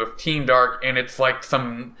IDW with Team Dark, and it's, like,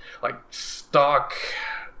 some, like, stock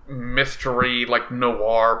mystery, like,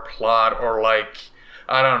 noir plot, or, like,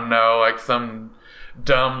 I don't know, like, some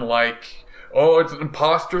dumb, like, oh, it's an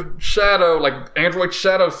imposter Shadow, like, Android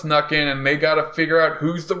Shadow snuck in, and they gotta figure out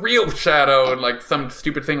who's the real Shadow, and, like, some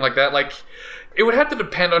stupid thing like that. Like, it would have to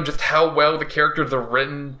depend on just how well the characters are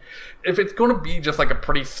written. If it's going to be just, like, a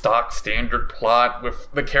pretty stock standard plot with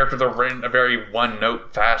the characters are written in a very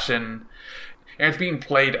one-note fashion, and it's being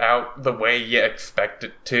played out the way you expect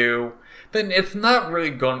it to, then it's not really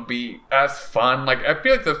going to be as fun. Like, I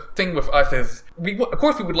feel like the thing with us is, of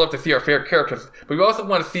course we would love to see our favorite characters, but we also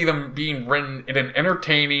want to see them being written in an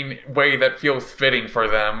entertaining way that feels fitting for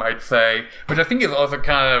them, I'd say. Which I think is also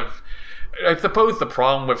kind of, I suppose, the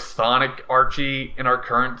problem with Sonic Archie in our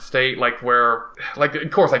current state, like, where, like, of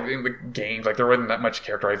course, like, in the games, like, there isn't that much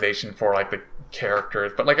characterization for, like, the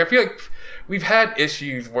characters, but, like, I feel like we've had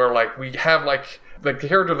issues where, like, we have, like, the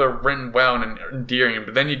characters are written well and endearing,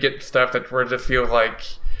 but then you get stuff that where it just feels like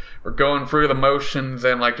we're going through the motions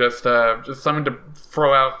and, like, just something to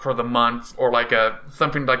throw out for the month, or, like,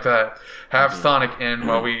 something like to have Sonic in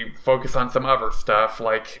while we focus on some other stuff.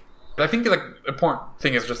 Like, I think, like, the important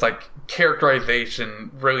thing is just, like,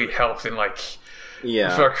 characterization really helps in, like,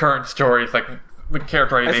 for our current stories. Like, the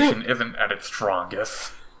characterization isn't at its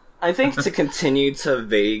strongest. I think to continue to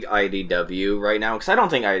vague IDW right now, because I don't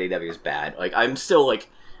think IDW is bad. Like, I'm still, like,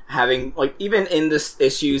 having, like, even in this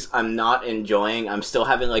issues I'm not enjoying, I'm still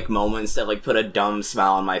having, like, moments that, like, put a dumb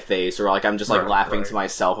smile on my face, or, like, I'm just, like, laughing to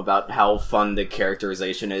myself about how fun the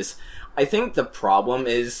characterization is. I think the problem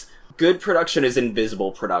is good production is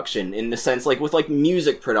invisible production, in the sense, like, with, like,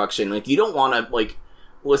 music production, like, you don't want to, like,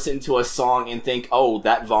 listen to a song and think, oh,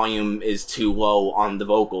 that volume is too low on the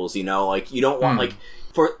vocals, you know? Like, you don't want, like,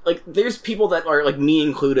 for, like, there's people that are, like, me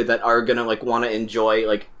included, that are gonna, like, want to enjoy,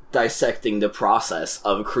 like, dissecting the process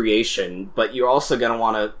of creation, but you're also gonna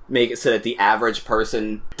want to make it so that the average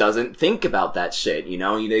person doesn't think about that shit, you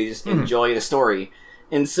know? They just enjoy the story.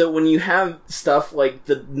 And so when you have stuff like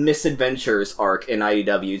the Misadventures arc in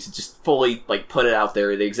IDW, to just fully, like, put it out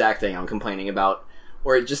there, the exact thing I'm complaining about,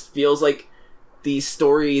 where it just feels like these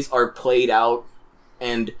stories are played out,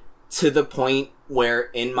 and to the point where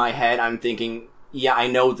in my head I'm thinking, yeah, I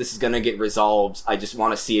know this is gonna get resolved, I just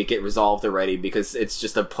want to see it get resolved already, because it's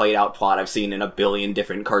just a played out plot I've seen in a billion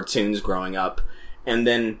different cartoons growing up. And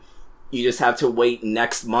then you just have to wait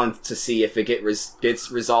next month to see if it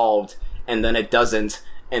gets resolved, and then it doesn't,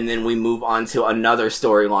 and then we move on to another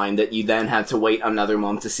storyline that you then have to wait another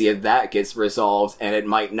month to see if that gets resolved, and it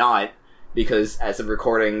might not, because as of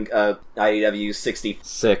recording, IDW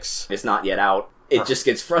 66 is not yet out. It just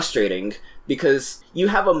gets frustrating, because you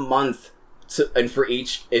have a month and for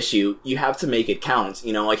each issue, you have to make it count.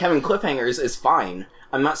 You know, like, having cliffhangers is fine.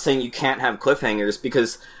 I'm not saying you can't have cliffhangers,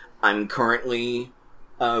 because I'm currently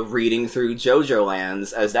reading through JoJo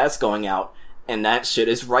Lands as that's going out, and that shit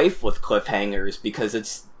is rife with cliffhangers, because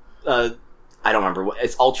it's, I don't remember,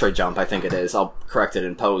 it's Ultra Jump, I think it is. I'll correct it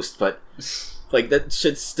in post, but, like, that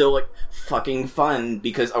shit's still, like, fucking fun,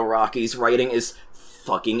 because Araki's writing is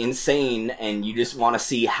fucking insane, and you just want to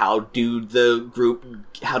see how does the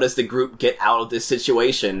group get out of this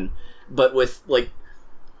situation. But with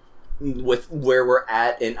where we're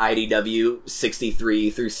at in IDW 63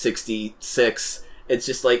 through 66, it's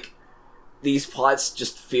just like, these plots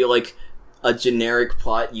just feel like a generic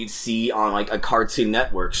plot you'd see on, like, a Cartoon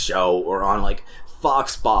Network show, or on, like,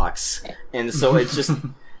 Foxbox. And so it's just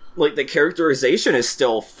like, the characterization is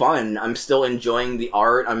still fun. I'm still enjoying the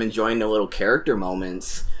art. I'm enjoying the little character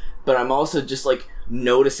moments. But I'm also just, like,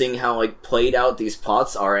 noticing how, like, played out these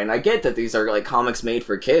plots are. And I get that these are, like, comics made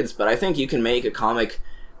for kids, but I think you can make a comic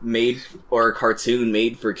made, or a cartoon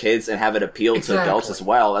made for kids, and have it appeal to adults as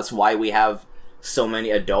well. That's why we have so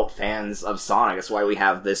many adult fans of Sonic. That's why we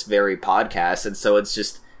have this very podcast. And so it's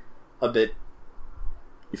just a bit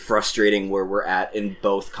frustrating where we're at in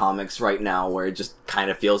both comics right now, where it just kind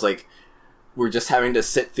of feels like we're just having to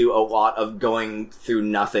sit through a lot of going through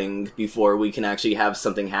nothing before we can actually have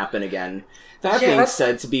something happen again. That being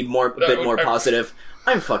said, to be a bit more positive,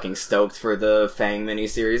 I'm fucking stoked for the Fang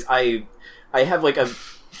miniseries. I have, like, a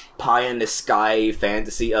pie in the sky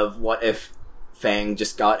fantasy of what if Fang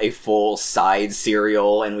just got a full side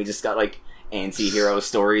serial and we just got, like, anti-hero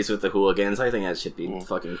stories with the hooligans. I think that should be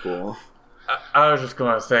fucking cool. I was just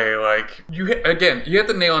gonna say, like, you hit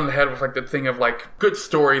the nail on the head with, like, the thing of, like, good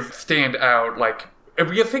stories stand out. Like,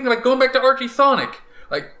 if you think, like, going back to Archie Sonic,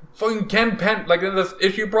 like, fucking Ken Penn, like, in this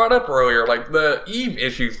issue brought up earlier, like, the Eve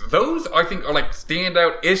issues, those, I think, are, like,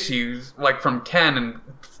 standout issues, like, from Ken and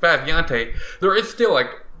Spaziante. There is still, like,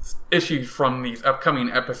 issues from these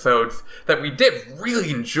upcoming episodes that we did really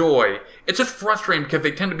enjoy. It's just frustrating because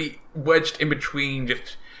they tend to be wedged in between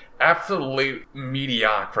just absolute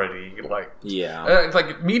mediocrity. Like, Yeah. it's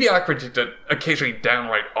like mediocrity to occasionally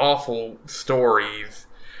downright awful stories.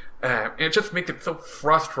 It just makes it so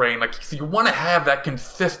frustrating. Like, so you want to have that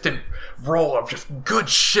consistent roll of just good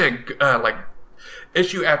shit, like,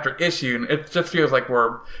 issue after issue, and it just feels like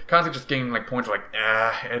we're constantly just getting, like, points like,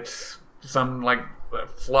 it's some, like,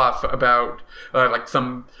 fluff about, like,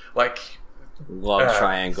 some, like... Love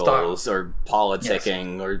triangles, or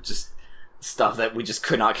politicking, or just stuff that we just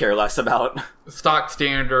could not care less about. Stock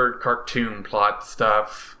standard cartoon plot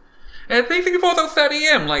stuff. And same thing with all those Fatty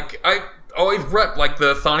M. Like, I always rep, like,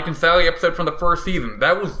 the Sonic and Sally episode from the first season.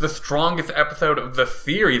 That was the strongest episode of the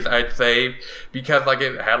series, I'd say, because, like,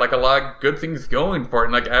 it had, like, a lot of good things going for it.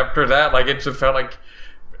 And, like, after that, like, it just felt like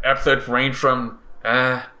episodes range from,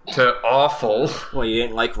 to awful. Well, you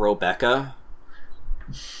didn't like Rebecca?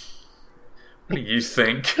 What do you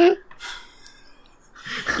think?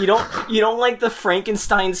 You don't like the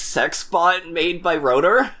Frankenstein sex bot made by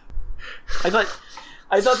Rotor? I thought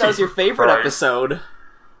that was your favorite Right. episode.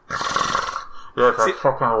 Yes, I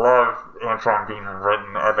fucking love Antron being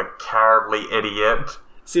written as a cowardly idiot.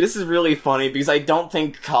 See, this is really funny because I don't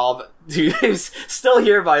think Cobb, who's still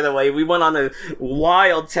here, by the way, we went on a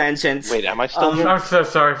wild tangent. Wait, am I still here? I'm so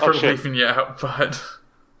sorry for shit. leaving you out,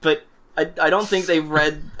 But I don't think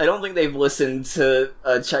they've listened to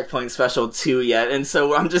Checkpoint Special 2 yet, and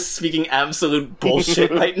so I'm just speaking absolute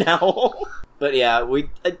bullshit right now. But yeah,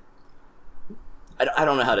 I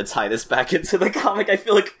don't know how to tie this back into the comic. I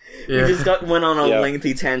feel like we just went on a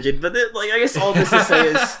lengthy tangent, but I guess all this to say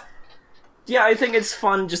is, yeah, I think it's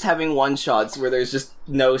fun just having one-shots where there's just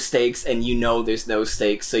no stakes, and you know there's no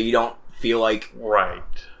stakes, so you don't feel like right.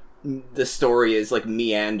 the story is, like,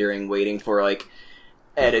 meandering, waiting for, like,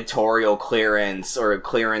 editorial clearance, or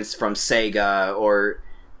clearance from Sega, or,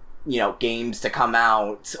 you know, games to come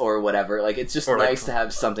out, or whatever. Like, it's just nice to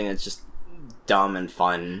have something that's just dumb and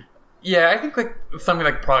fun. Yeah, I think, like, something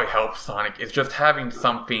that probably helps Sonic is just having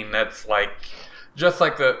something that's, like, just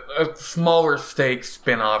like a smaller stake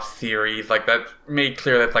spin-off series, like, that made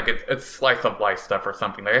clear that, like, it's slice of life stuff or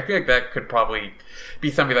something. Like, I feel like that could probably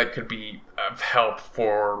be something that could be of help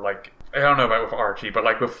for, like, I don't know about with Archie, but,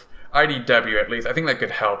 like, with IDW at least, I think that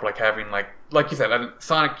could help, like, having, like you said, a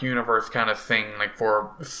Sonic Universe kind of thing, like,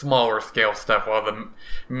 for smaller scale stuff, while the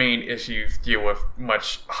main issues deal with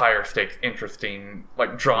much higher stakes, interesting,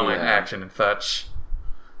 like, drama and action and such.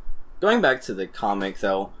 Going back to the comic,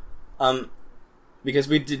 though, because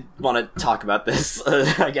we did want to talk about this,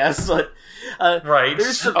 I guess, but... right.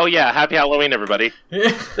 Oh yeah, happy Halloween, everybody.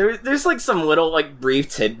 There's, like, some little, like, brief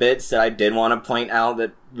tidbits that I did want to point out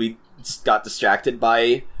that we just got distracted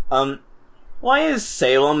by. Why is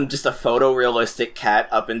Salem just a photorealistic cat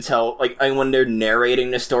up until, like, when they're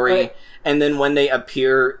narrating the story, Right. and then when they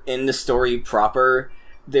appear in the story proper,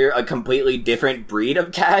 they're a completely different breed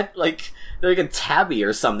of cat? Like, they're like a tabby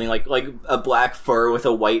or something, like a black fur with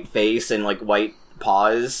a white face and, like, white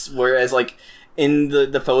paws, whereas, like, in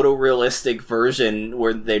the photorealistic version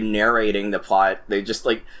where they're narrating the plot, they're just,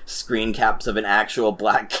 like, screen caps of an actual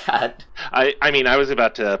black cat. I mean, I was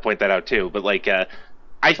about to point that out too, but, like,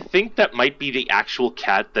 I think that might be the actual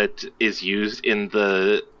cat that is used in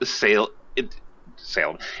the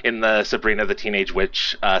in the Sabrina the Teenage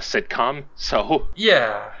Witch sitcom. So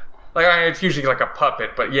Yeah. Like, I mean, it's usually like a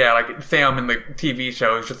puppet, but yeah, like, Sam in the TV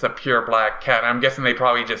show is just a pure black cat. I'm guessing they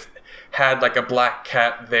probably just had, like, a black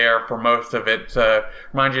cat there for most of it to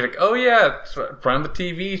remind you, like, oh yeah, it's from the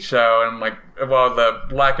TV show, and, like, well, the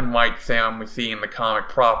black and white Sam we see in the comic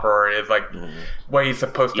proper is, like, what he's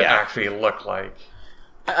supposed to actually look like.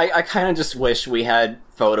 I kind of just wish we had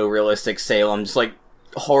photorealistic Salem, just, like,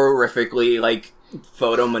 horrifically, like,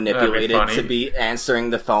 photo manipulated to be answering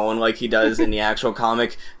the phone like he does in the actual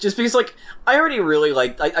comic. Just because, like, I already really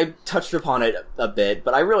like, I touched upon it a bit,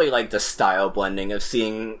 but I really like the style blending of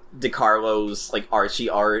seeing DeCarlo's, like, Archie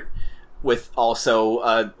art with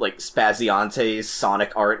also, like, Spazionte's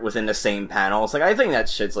Sonic art within the same panels. Like, I think that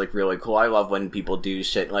shit's, like, really cool. I love when people do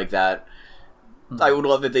shit like that. I would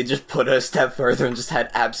love if they just put a step further and just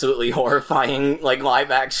had absolutely horrifying, like,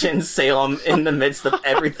 live-action Salem in the midst of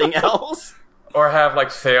everything else. Or have,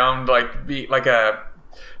 like, Sam, like, be, like,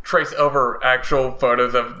 trace over actual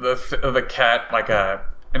photos of the cat, like,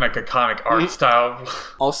 in, like, a comic art style.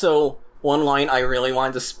 Also, one line I really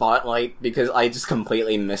wanted to spotlight, because I just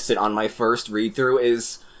completely missed it on my first read-through,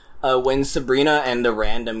 is when Sabrina and the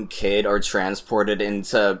random kid are transported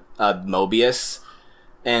into Mobius,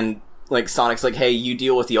 and, like, Sonic's like, hey, you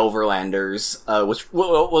deal with the Overlanders, which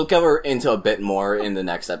we'll cover into a bit more in the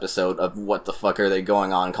next episode of what the fuck are they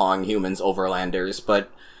going on calling humans Overlanders,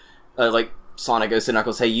 but, like, Sonic goes to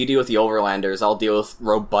Knuckles, hey, you deal with the Overlanders, I'll deal with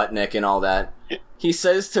Robotnik and all that. He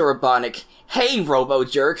says to Robotnik, hey,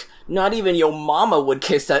 Robo-Jerk, not even your mama would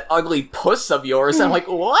kiss that ugly puss of yours. I'm like,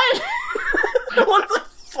 what? What the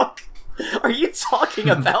fuck are you talking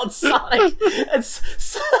about, Sonic? It's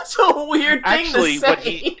such a weird thing Actually, to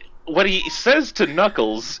say. what he says to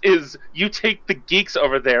Knuckles is, you take the geeks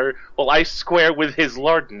over there while I square with his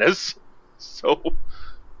lardness. So,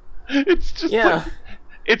 it's just Yeah. like,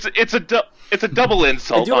 it's a double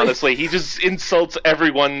insult, honestly. He just insults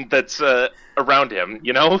everyone that's around him,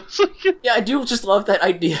 you know? It's like, Yeah, I do just love that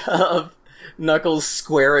idea of Knuckles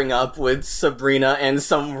squaring up with Sabrina and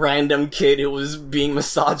some random kid who was being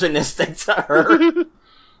misogynistic to her.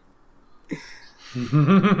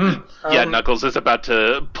 yeah, Knuckles is about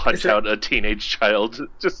to punch out a teenage child,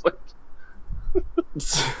 just like...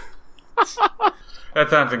 That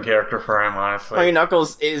sounds in character for him, honestly. I mean,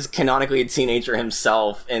 Knuckles is canonically a teenager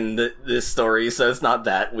himself in this story, so it's not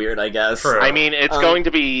that weird, I guess. True. I mean, it's going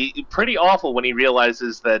to be pretty awful when he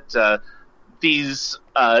realizes that these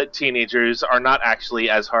teenagers are not actually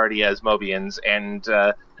as hardy as Mobians, and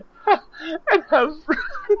have...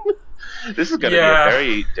 This is going to be a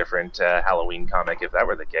very different Halloween comic if that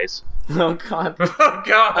were the case. Oh, God. Oh,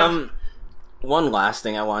 God! One last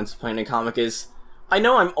thing I wanted to point in a comic is, I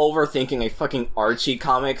know I'm overthinking a fucking Archie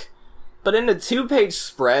comic, but in the 2-page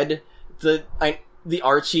spread, the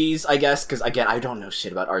Archies, I guess, because again, I don't know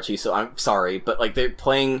shit about Archie, so I'm sorry, but like they're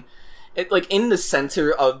playing, it like in the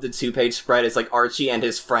center of the 2-page spread is like Archie and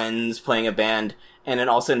his friends playing a band, and then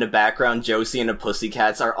also in the background, Josie and the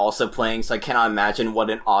Pussycats are also playing, so I cannot imagine what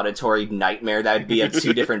an auditory nightmare that'd be of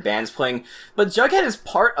two different bands playing. But Jughead is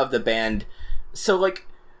part of the band, so like,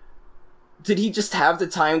 did he just have the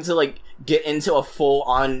time to like get into a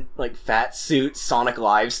full-on like fat suit Sonic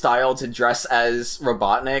Live style to dress as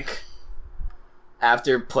Robotnik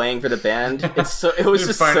after playing for the band? It was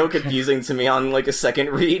just so confusing to me on like a second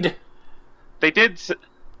read. They did...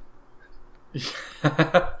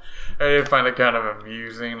 I did find it kind of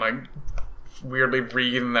amusing, like, weirdly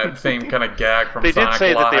reading that same kind of gag from They Sonic did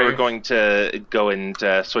say Live. that they were going to go and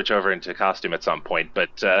switch over into costume at some point, but...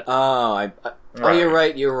 Oh, you're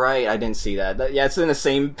right. I didn't see that. Yeah, it's in the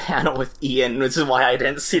same panel with Ian, which is why I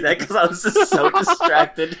didn't see that, because I was just so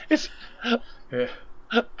distracted. Yeah.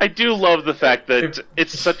 I do love the fact that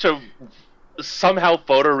it's such a somehow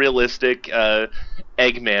photorealistic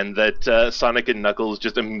Eggman that Sonic and Knuckles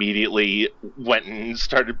just immediately went and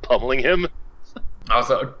started pummeling him.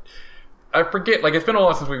 Also, I forget, like, it's been a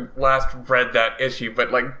while since we last read that issue,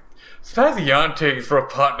 but, like, Spaziante's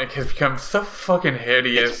Robotnik has become so fucking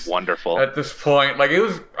hideous. It's wonderful. At this point. Like, it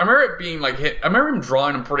was, I remember it being, like, I remember him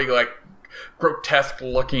drawing him pretty, like, grotesque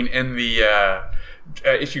looking in the,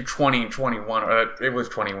 issue 20 and 21, it was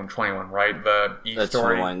 21, right? The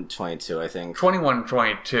E-story. 21, 22, I think. 21,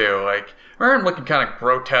 22, like, I remember him looking kind of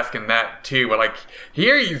grotesque in that, too, but, like,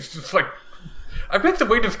 here he's just, like, I think the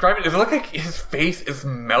way to describe it is it looks like his face is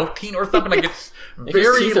melting or something, like, it's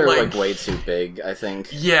very, his teeth are, like, way too big, I think.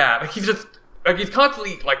 Yeah, like, he's just, like, he's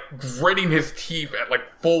constantly, like, gritting his teeth at, like,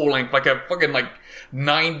 full length, like a fucking, like,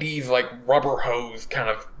 90s, like, rubber hose kind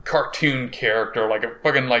of cartoon character, like a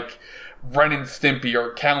fucking, like, Ren and Stimpy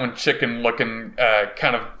or Cow and Chicken looking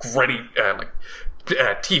kind of gritty, like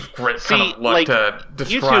teeth grit kind of look like, to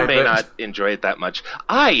describe you two may it. not enjoy it that much.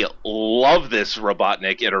 I love this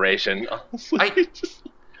Robotnik iteration. I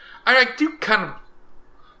do kind of.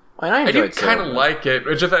 I do kind of like it.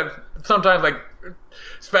 It's just that sometimes like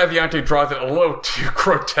Spaziante draws it a little too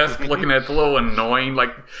grotesque looking. It's a little annoying.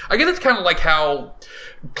 Like I guess it's kind of like how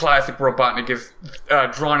classic Robotnik is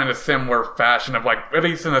drawn in a similar fashion of like, at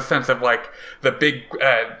least in the sense of like the big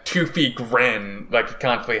toothy grin like he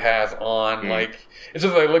constantly has on. Like it's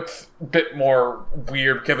just like, it looks a bit more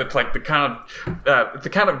weird because it's like the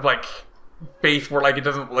kind of like face where like it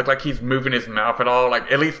doesn't look like he's moving his mouth at all.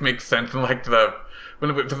 Like at least makes sense in like the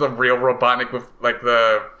real Robotnik with like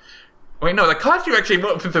the. Wait, no, the costume actually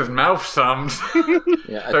opens his mouth some.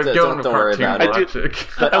 Yeah, don't worry about it.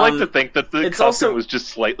 But, I like to think that the costume also was just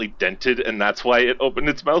slightly dented, and that's why it opened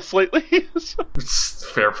its mouth slightly.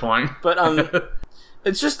 Fair point. But I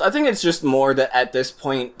think it's just more that at this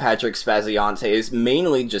point, Patrick Spaziante is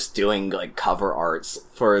mainly just doing like cover arts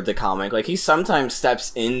for the comic. Like he sometimes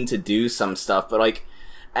steps in to do some stuff, but like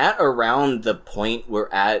at around the point we're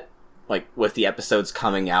at, like with the episodes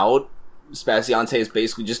coming out, Spaziante has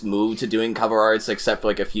basically just moved to doing cover arts, except for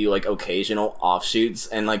like a few like occasional offshoots,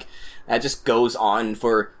 and like that just goes on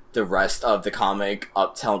for the rest of the comic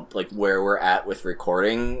up till like where we're at with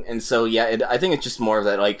recording. And so yeah, I think it's just more of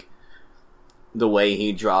that like the way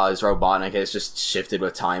he draws Robotnik has just shifted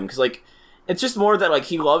with time, because like It's just more that, like,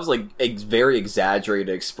 he loves, like, very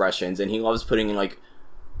exaggerated expressions, and he loves putting in, like,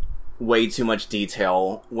 way too much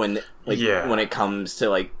detail when it comes to,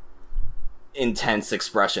 like, intense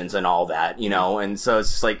expressions and all that, you know? And so it's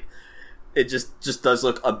just, like, it just does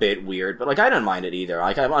look a bit weird, but, like, I don't mind it either.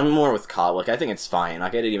 Like, I'm more with Cobb. Like, I think it's fine.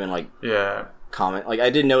 Like, I didn't even, like, comment. Like, I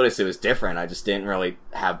did notice it was different. I just didn't really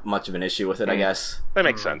have much of an issue with it, I guess. That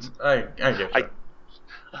makes sense. I get it.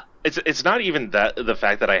 It's not even that the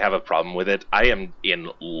fact that I have a problem with it. I am in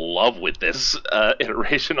love with this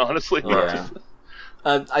iteration, honestly. Yeah.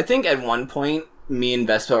 I think at one point, me and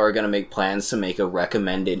Vespa are going to make plans to make a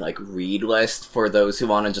recommended, like, read list for those who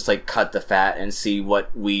want to just, like, cut the fat and see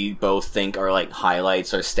what we both think are, like,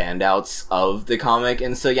 highlights or standouts of the comic.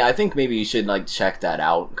 And so, yeah, I think maybe you should, like, check that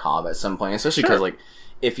out, Cobb, at some point. Especially because, like,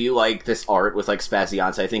 if you like this art with, like,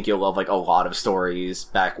 Spazionte, I think you'll love, like, a lot of stories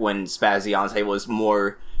back when Spazionte was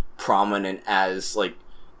more prominent as, like,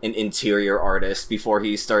 an interior artist before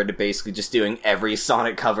he started basically just doing every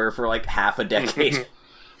Sonic cover for, like, half a decade.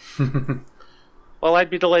 Well,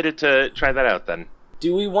 I'd be delighted to try that out, then.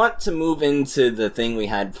 Do we want to move into the thing we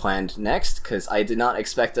had planned next? Because I did not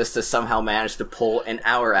expect us to somehow manage to pull an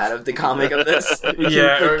hour out of the comic of this.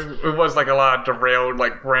 It was, like, a lot of derailed,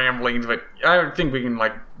 like, ramblings, but I think we can,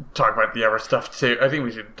 like, talk about the other stuff, too. I think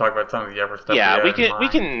we should talk about some of the other stuff. Yeah, we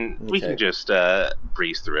can just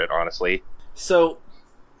breeze through it, honestly. So,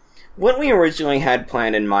 what we originally had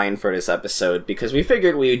planned in mind for this episode, because we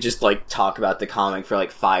figured we would just, like, talk about the comic for,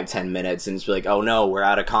 like, 5-10 minutes and just be like, oh no, we're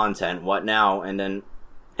out of content, what now? And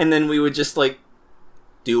then we would just, like,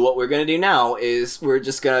 do what we're gonna do now, is we're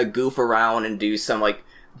just gonna goof around and do some, like,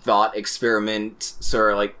 thought experiment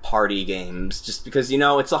sort of, like, party games, just because, you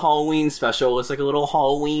know, it's a Halloween special, it's like a little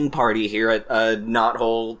Halloween party here at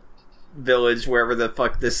Knothole Village, wherever the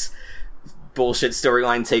fuck this bullshit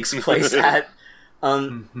storyline takes place at.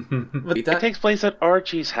 It takes place at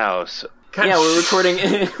Archie's house. Yeah, we're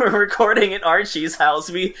recording at Archie's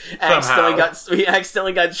house. We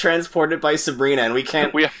accidentally got transported by Sabrina, and we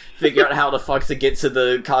can't figure out how the fuck to get to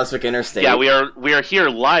the Cosmic Interstate. Yeah, we are here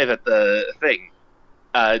live at the thing.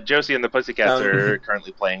 Josie and the Pussycats are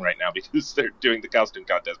currently playing right now because they're doing the costume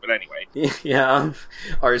contest, but anyway. Yeah,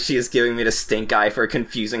 Archie is giving me the stink eye for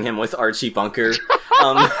confusing him with Archie Bunker.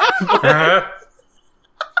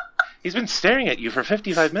 He's been staring at you for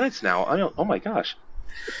 55 minutes now. Oh my gosh.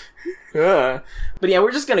 But yeah,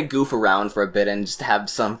 we're just gonna goof around for a bit and just have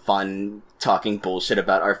some fun talking bullshit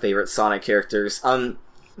about our favorite Sonic characters.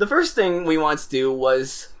 The first thing we want to do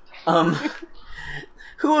was,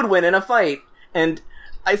 who would win in a fight? And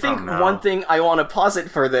I think one thing I want to posit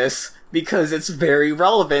for this, because it's very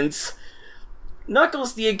relevant,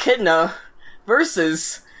 Knuckles the Echidna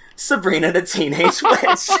versus Sabrina the Teenage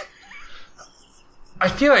Witch. I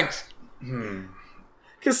feel like...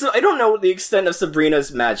 Because I don't know the extent of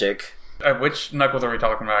Sabrina's magic. Which Knuckles are we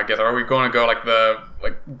talking about, I guess? Are we going to go, like, the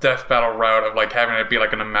death battle route of, like, having it be,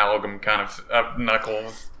 like, an amalgam kind of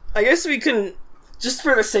Knuckles? I guess we can, just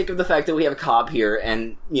for the sake of the fact that we have Cobb here,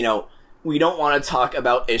 and, you know, we don't want to talk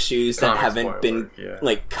about issues that haven't been,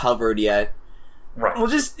 like, covered yet. Right. We'll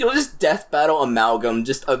just death battle amalgam,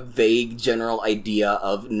 just a vague general idea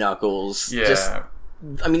of Knuckles. Yeah.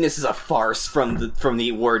 I mean, this is a farce from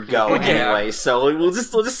the word go anyway, so we'll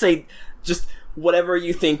just say, just whatever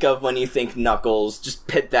you think of when you think Knuckles, just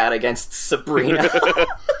pit that against Sabrina.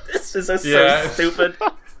 This is so stupid.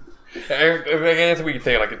 I guess we could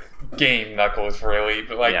say, like, it's game Knuckles, really,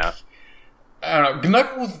 but, like, I don't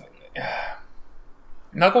know,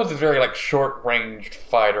 Knuckles is very, like, short-ranged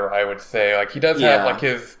fighter, I would say. Like, he does have, like,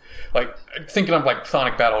 his, like, thinking of, like,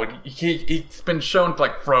 Sonic Battle, he's been shown to,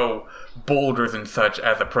 like, throw boulders and such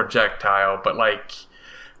as a projectile, but, like,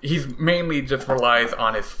 he's mainly just relies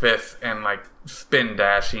on his fists and, like, spin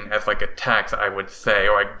dashing as, like, attacks, I would say,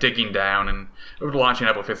 or, like, digging down and launching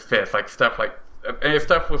up with his fists, like, stuff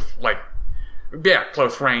with, like,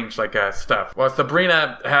 close range, like, stuff. Well,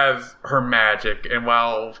 Sabrina has her magic, and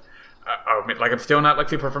while... I'm still not, like,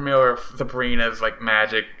 super familiar with Sabrina's, like,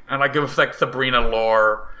 magic, and, like, it was, like, Sabrina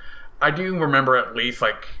lore. I do remember at least,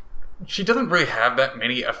 like, she doesn't really have that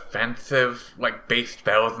many offensive, like, base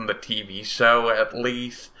spells in the TV show, at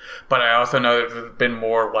least, but I also know there's been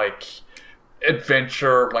more, like,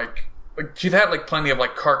 adventure, like, she's had, like, plenty of,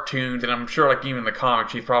 like, cartoons, and I'm sure, like, even in the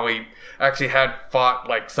comics, she's probably actually had fought,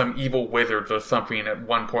 like, some evil wizards or something at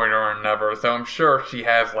one point or another, so I'm sure she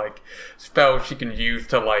has, like, spells she can use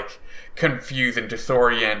to, like, confuse and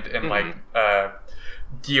disorient and, like,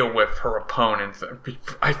 deal with her opponents.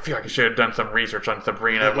 I feel like I should have done some research on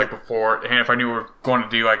Sabrina like before, and if I knew we were going to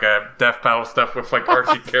do like a death battle stuff with like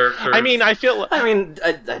Archie characters. I mean, I feel.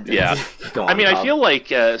 Yeah. Go on, I mean, Bob. I feel like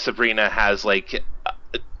Sabrina has like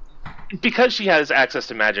because she has access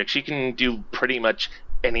to magic, she can do pretty much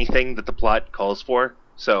anything that the plot calls for.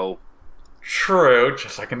 So. True,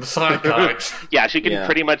 just like in the Sonic comics. Yeah, she can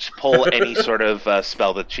pretty much pull any sort of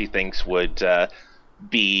spell that she thinks would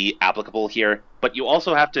be applicable here. But you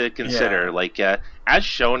also have to consider, like, as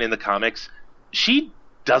shown in the comics, she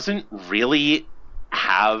doesn't really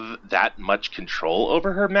have that much control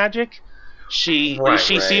over her magic. She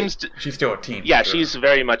seems to... She's still a teen. Yeah, she's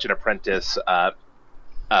very much an apprentice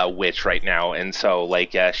witch right now, and so,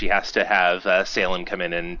 like, she has to have Salem come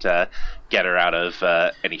in and get her out of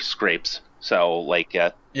any scrapes. So, like...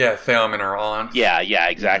 Salem and her aunt. Yeah,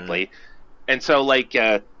 exactly. Mm-hmm. And so, like,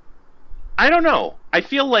 I don't know. I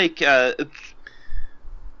feel like...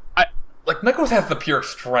 like, Knuckles has the pure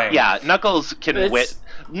strength. Yeah, Knuckles can win.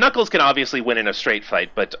 Knuckles can obviously win in a straight fight,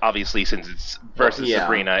 but obviously since it's versus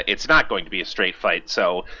Sabrina, it's not going to be a straight fight,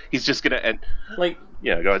 so he's just gonna... Like...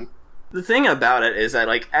 Yeah, go ahead. The thing about it is that,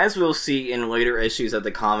 like, as we'll see in later issues of the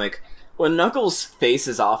comic... When Knuckles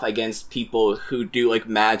faces off against people who do, like,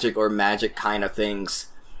 magic or magic kind of things,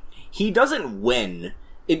 he doesn't win.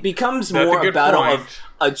 It becomes more a battle of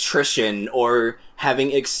attrition or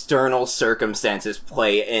having external circumstances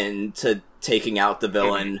play into taking out the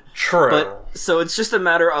villain. True. But, so it's just a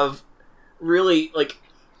matter of really, like,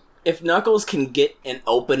 if Knuckles can get an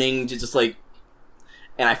opening to just, like,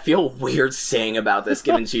 and I feel weird saying about this,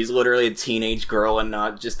 given she's literally a teenage girl and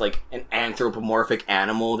not just, like, an anthropomorphic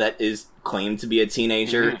animal that is claimed to be a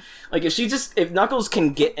teenager. Mm-hmm. Like, if Knuckles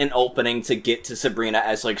can get an opening to get to Sabrina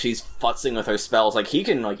as, like, she's futzing with her spells, like, he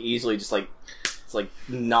can, like, easily just, like,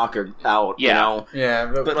 knock her out, you know? Yeah,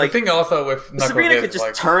 but like, the thing also with Knuckles Sabrina is, could just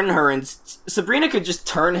like, Sabrina could just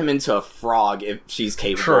turn him into a frog if she's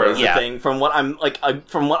capable, is the thing. From what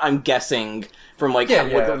I'm guessing... From, like,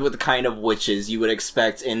 what the kind of witches you would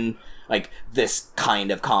expect in, like, this kind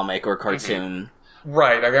of comic or cartoon.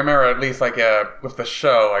 Right, like, I remember at least, like, with the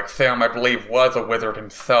show, like, Salem, I believe, was a wizard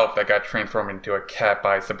himself that got transformed into a cat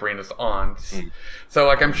by Sabrina's aunts. Mm. So,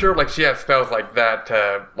 like, I'm sure, like, she has spells like that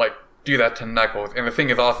to, like, do that to Knuckles. And the thing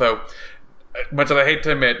is also, much as I hate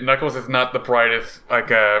to admit, Knuckles is not the brightest, like,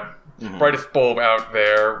 brightest bulb out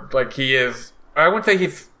there. Like, he is... I wouldn't say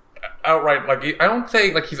he's outright, like, I don't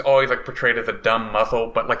say, like, he's always, like, portrayed as a dumb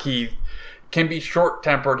muscle, but, like, he can be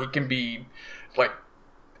short-tempered, he can be, like,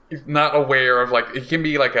 not aware of, like, he can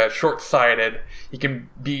be, like, short-sighted, he can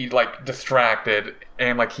be, like, distracted,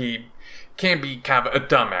 and, like, he can be kind of a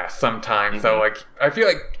dumbass sometimes. Mm-hmm. So, like, I feel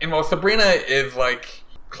like, and while Sabrina is, like,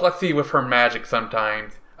 klutzy with her magic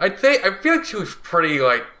sometimes, I feel like she was pretty,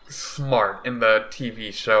 like, smart in the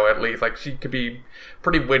TV show, at least. Like, she could be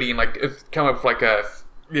pretty witty and, like, come up with, like,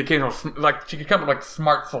 the occasional, like, she could come up with, like,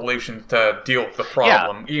 smart solutions to deal with the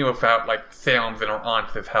problem, even without, like, Salem's and her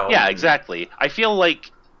aunt's help. Yeah, exactly. I feel like,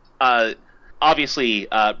 obviously,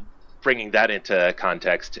 bringing that into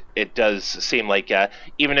context, it does seem like,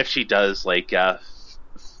 even if she does, like,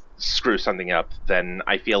 screw something up, then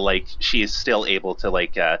I feel like she is still able to,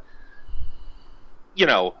 like, you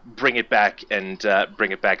know, bring it back and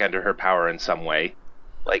bring it back under her power in some way.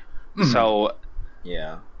 Like, so...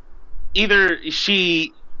 Yeah. Either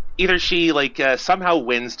she like somehow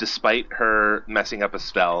wins despite her messing up a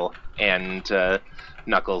spell, and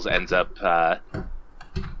Knuckles ends up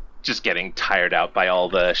just getting tired out by all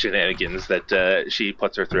the shenanigans that she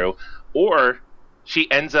puts her through, or she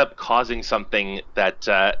ends up causing something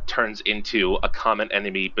that turns into a common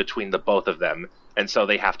enemy between the both of them, and so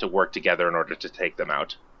they have to work together in order to take them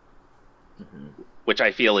out. Mm-hmm. Which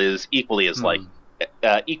I feel is equally as likely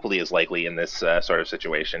in this sort of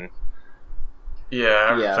situation. Yeah,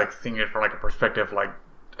 I was like thinking from like a perspective like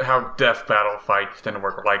how death battle fights tend to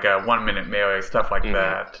work, like 1 minute melee, stuff like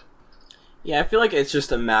that. Yeah, I feel like it's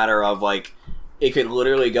just a matter of like it could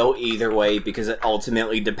literally go either way because it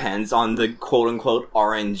ultimately depends on the quote unquote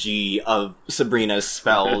RNG of Sabrina's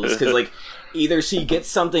spells. Because like either she gets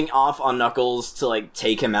something off on Knuckles to like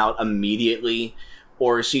take him out immediately,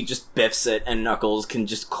 or she just biffs it and Knuckles can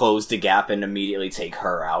just close the gap and immediately take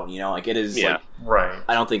her out, you know? Like, it is, like... Right.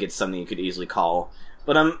 I don't think it's something you could easily call.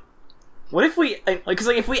 But, what if we... Like, because,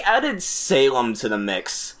 like, if we added Salem to the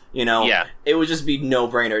mix, you know? Yeah. It would just be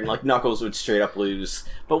no-brainer, and, like, Knuckles would straight up lose.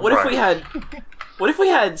 But what if we had... What if we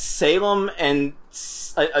had Salem and...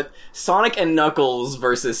 Sonic and Knuckles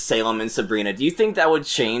versus Salem and Sabrina? Do you think that would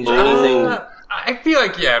change anything? I feel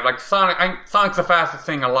like, like Sonic's the fastest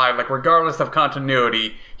thing alive. Like, regardless of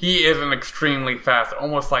continuity, he is an extremely fast,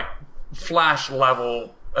 almost like Flash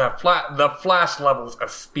level, the Flash levels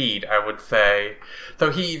of speed, I would say.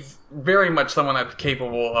 So he's very much someone that's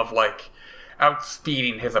capable of, like,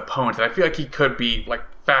 outspeeding his opponents. And I feel like he could be, like,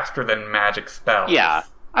 faster than magic spells. Yeah,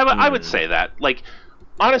 I would say that. Like,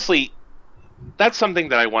 honestly, that's something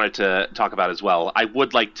that I wanted to talk about as well. I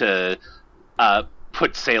would like to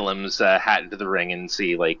put Salem's hat into the ring and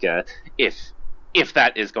see, like, if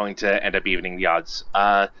that is going to end up evening the odds.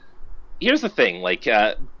 Here's the thing, like,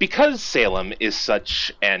 because Salem is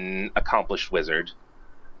such an accomplished wizard,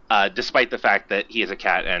 despite the fact that he is a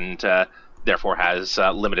cat and therefore has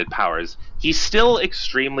limited powers, he's still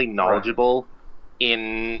extremely knowledgeable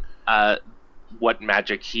in what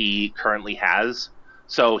magic he currently has.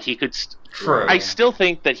 So he could... I still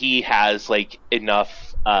think that he has, like,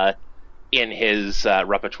 enough in his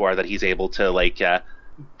repertoire that he's able to, like,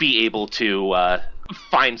 be able to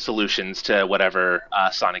find solutions to whatever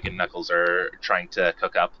Sonic and Knuckles are trying to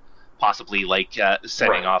cook up. Possibly, like,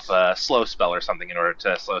 setting off a slow spell or something in order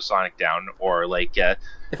to slow Sonic down, or, like...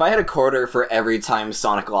 If I had a quarter for every time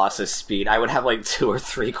Sonic lost his speed, I would have, like, 2 or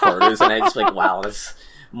 3 quarters, and I'd just be like, wow, that's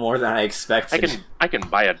more than I expected. I can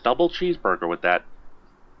buy a double cheeseburger with that.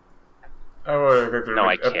 No,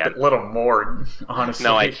 I can't. A little more, honestly.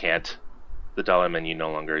 No, I can't. The dollar menu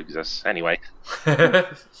no longer exists. Anyway.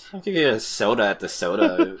 I'll give you a soda at the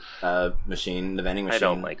soda machine, the vending machine. I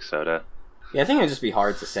don't like soda. Yeah, I think it'd just be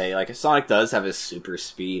hard to say. Like, Sonic does have his super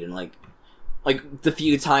speed, and like the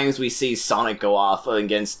few times we see Sonic go off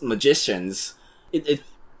against magicians,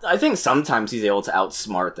 I think sometimes he's able to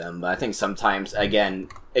outsmart them, but I think sometimes, again,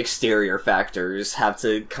 exterior factors have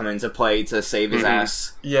to come into play to save his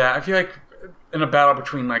ass. Yeah, I feel like in a battle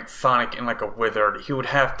between, like, Sonic and, like, a wizard, he would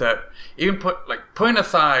have to, even putting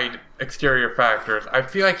aside exterior factors, I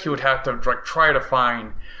feel like he would have to, like, try to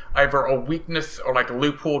find either a weakness or, like, a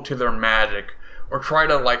loophole to their magic, or try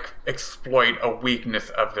to, like, exploit a weakness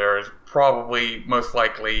of theirs, probably, most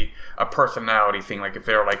likely, a personality thing, like, if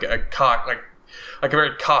they're, like, a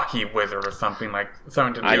very cocky wizard or something, like,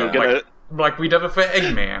 something to do, like we did with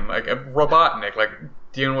Eggman, like, a Robotnik, like,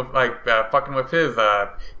 dealing with, like, fucking with his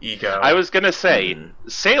ego. I was gonna say,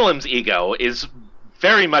 Salem's ego is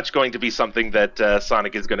very much going to be something that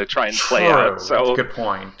Sonic is going to try and play out. So that's a good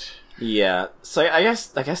point. Yeah, so I guess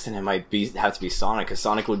then it might have to be Sonic, because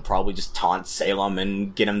Sonic would probably just taunt Salem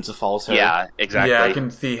and get him to falter. Yeah, exactly. Yeah, I can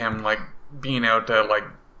see him, like, being able to, like,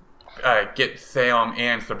 get Salem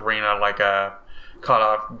and Sabrina, like, caught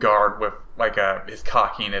off guard with, like, his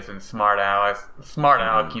cockiness and smart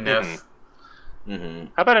aleckiness. Mm-hmm.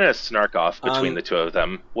 How about a snark off between the two of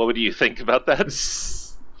them? What would you think about that?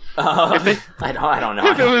 I don't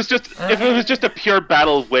know. If it was just a pure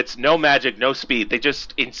battle of wits, no magic, no speed, they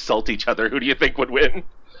just insult each other. Who do you think would win?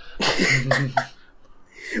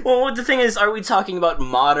 Well, the thing is, are we talking about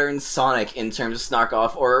modern Sonic in terms of snark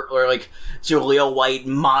off, or like Julia White,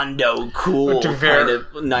 Mondo, cool kind of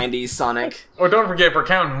 90s Sonic? Well, don't forget, if we're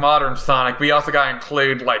counting modern Sonic, we also gotta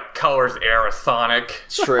include, like, Colors era Sonic.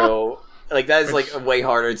 True. Like, that is, like, way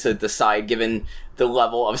harder to decide, given the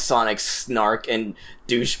level of Sonic's snark and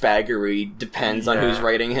douchebaggery depends on who's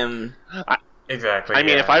writing him. Exactly. I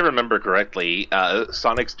mean, if I remember correctly,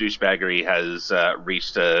 Sonic's douchebaggery has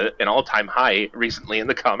reached an all-time high recently in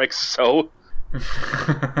the comics, so...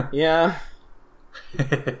 Yeah.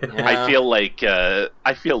 I feel like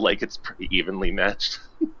it's pretty evenly matched.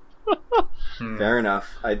 Fair enough.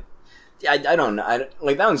 I don't know.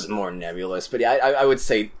 Like, that one's more nebulous, but yeah, I would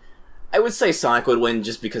say Sonic would win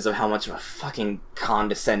just because of how much of a fucking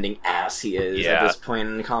condescending ass he is at this point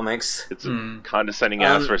in the comics. It's a condescending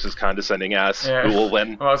ass versus condescending ass. Yeah. Who will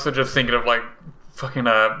win? I'm also just thinking of, like, fucking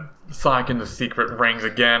Sonic and the Secret Rings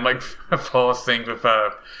again, like, of all things with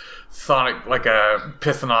Sonic, like,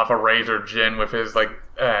 pissing off a Razor Jin with his, like,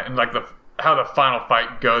 and, like, how the final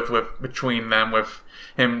fight goes between them, with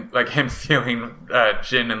him sealing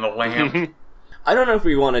Jin in the lamp. I don't know if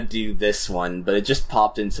we want to do this one, but it just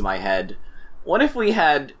popped into my head. What if we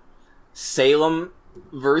had Salem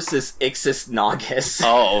versus Ixis Naugus?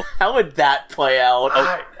 Oh. How would that play out?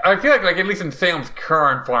 I feel like, at least in Salem's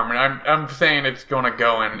current form, and I'm saying it's going to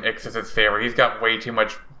go in Ixis' favor. He's got way too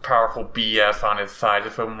much powerful BS on his side,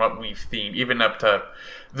 just from what we've seen, even up to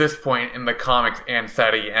this point in the comics and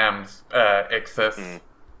Sadie M's Ixis.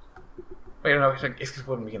 Wait, no, Ixis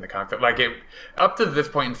wouldn't be in the comics. Like, up to this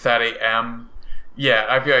point in Sadie M, yeah,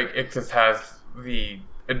 I feel like Ixis has the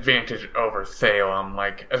advantage over Salem.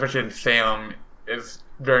 Like, especially in Salem is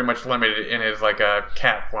very much limited in his, like, a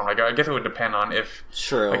cat form. Like, I guess it would depend on if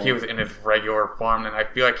like, he was in his regular form, and I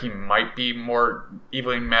feel like he might be more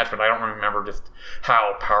evenly matched, but I don't remember just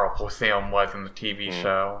how powerful Salem was in the TV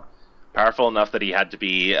show. powerful enough that he had to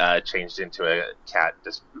be changed into a cat.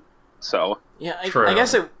 So Yeah, True. I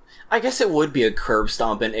guess it would be a curb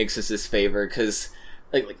stomp in Ixis's favor, because,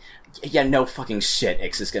 yeah, no fucking shit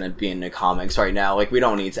Ixis gonna be in the comics right now. Like, we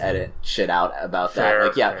don't need to edit shit out about that. Fair,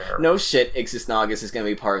 Like, yeah, fair. no shit Ixis Nagas is gonna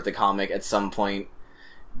be part of the comic at some point.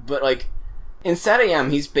 But, like, in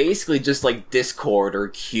SatAM, he's basically just, like, Discord or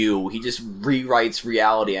Q. He just rewrites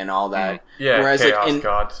reality and all that. Yeah, Whereas, Chaos like,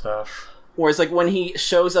 God stuff. Whereas, like, when he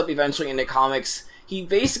shows up eventually in the comics, he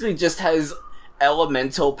basically just has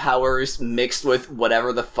elemental powers mixed with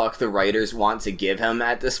whatever the fuck the writers want to give him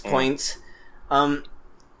at this point.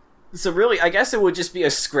 So really, I guess it would just be a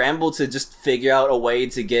scramble to just figure out a way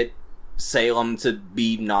to get Salem to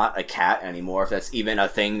be not a cat anymore, if that's even a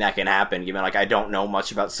thing that can happen, given, like, I don't know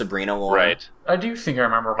much about Sabrina lore. right. I do think I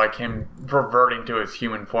remember, like, him reverting to his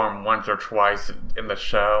human form once or twice in the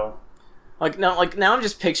show. Now I'm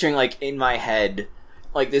just picturing, like, in my head,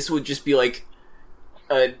 like, this would just be, like,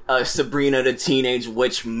 a Sabrina the Teenage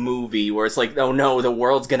Witch movie where it's like, oh no, the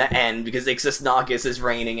world's gonna end because Ixis Nagas is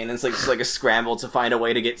reigning, and it's like just like a scramble to find a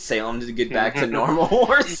way to get Salem to get back to normal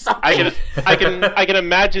or something. I can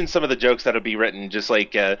imagine some of the jokes that'll be written, just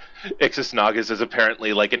like Ixis Nagas is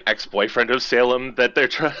apparently like an ex-boyfriend of Salem that they're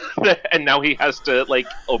trying, and now he has to like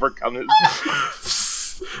overcome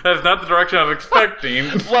his. That's not the direction I was expecting.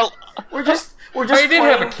 Well, We're just I did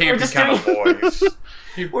have a playing- we're campy just kind of doing- voice.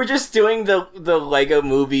 We're just doing the Lego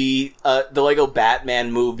movie, the Lego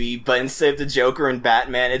Batman movie, but instead of the Joker and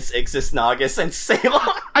Batman, it's Ixis Nagas and Salem.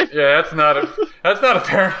 Yeah, that's not a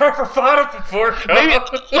fair. I never thought of before. maybe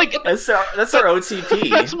like That's our OTP.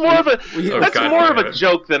 that's more of a that's God more damn of a it.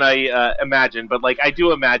 joke than I imagined, but like I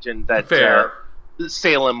do imagine that Fair.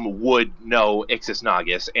 Salem would know Ixis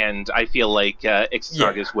Nagas, and I feel like Ixis Yeah.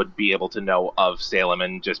 Nagas would be able to know of Salem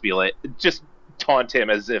and just be like, just taunt him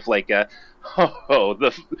as if like, oh,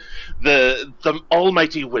 the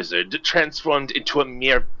almighty wizard transformed into a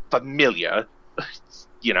mere familiar.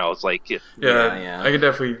 You know, it's like, Yeah. I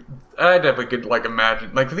definitely could like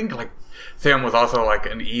imagine. Like I think like Sam was also like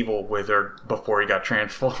an evil wizard before he got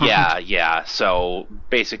transformed. yeah. So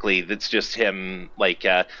basically, it's just him. Like,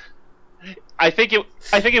 I think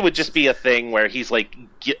it would just be a thing where he's like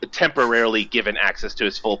temporarily given access to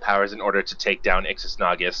his full powers in order to take down Ixis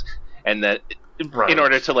Nagas, and that Right. in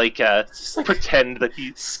order to like, just like pretend that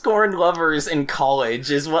he. scorned lovers in college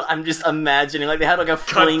is what I'm just imagining. Like, they had like a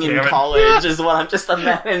fling in damn it. college is what I'm just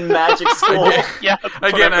imagining in magic school. Yeah. that's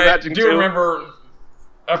what Again, I'm I imagining, do too. remember.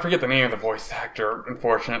 I forget the name of the voice actor,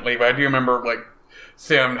 unfortunately, but I do remember like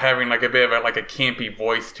Sam having like a bit of a campy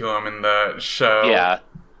voice to him in the show. Yeah.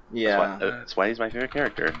 Yeah. That's why he's my favorite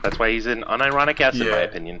character. That's why he's an unironic S, in my Yeah.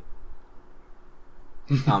 opinion.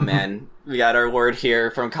 Oh man, we got our word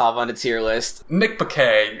here from Kav on the tier list. Nick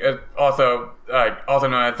Bakay, also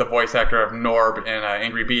known as the voice actor of Norb in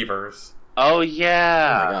Angry Beavers. Oh Oh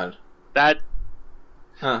yeah. my god. That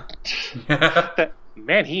Huh.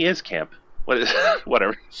 man, he is camp. What is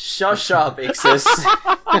whatever. Shush up, Ixis.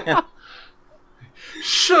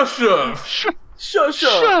 Shush up! Shush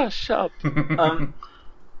up. Shush up.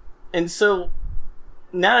 And so,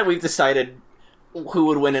 now that we've decided who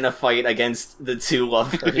would win in a fight against the two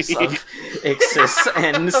lovers of Ixis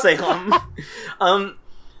and Salem,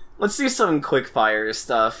 let's do some quickfire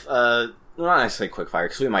stuff. Well, not necessarily quickfire,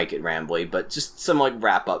 because we might get rambly, but just some, like,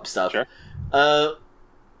 wrap-up stuff. Sure.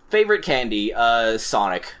 Favorite candy,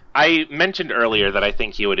 Sonic. I mentioned earlier that I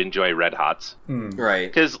think he would enjoy Red Hots Right.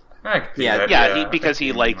 because, I could see Yeah, that, yeah, I because think he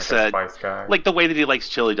he's likes, like a spice guy. like the way that he likes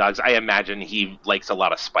chili dogs. I imagine he likes a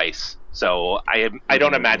lot of spice. So I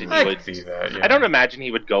don't imagine I he could would. see that. Yeah. I don't imagine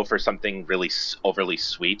he would go for something really overly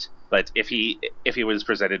sweet. But if he was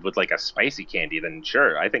presented with like a spicy candy, then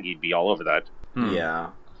sure, I think he'd be all over that. Yeah.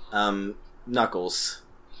 Knuckles.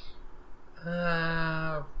 Uh,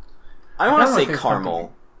 I want to wanna say say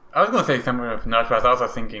caramel. I was going to say something with nuts, but I was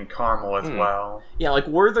also thinking caramel as well. Yeah, like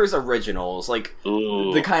Werther's Originals, like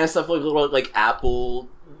Ooh. the kind of stuff like little like apple,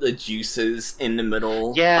 the juices in the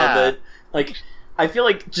middle Yeah. of it. Like, I feel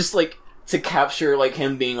like just like to capture like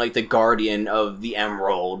him being like the guardian of the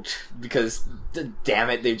emerald, because damn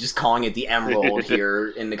it, they're just calling it the emerald here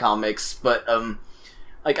in the comics. But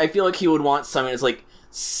like I feel like he would want something that's like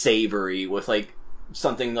savory with like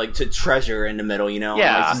something like to treasure in the middle, you know?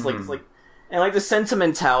 Yeah. Like, just like it's like. And, like, the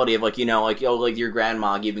sentimentality of, like, you know, like, like, your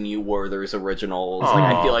grandma giving you Werther's Originals. Like,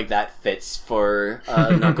 I Aw. feel like that fits for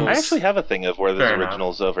Knuckles. I actually have a thing of where there's Fair enough.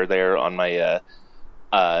 originals over there on my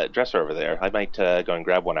dresser over there. I might go and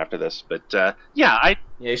grab one after this. But yeah, Yeah,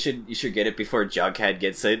 you should get it before Jughead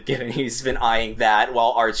gets it, given he's been eyeing that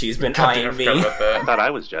while Archie's been God damn, eyeing I forgot me. about I that. thought I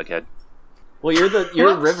was Jughead. Well,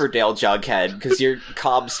 you're Riverdale Jughead because you're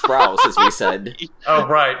Cobb Sprouse, as we said. Oh,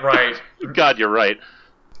 right. God, you're right.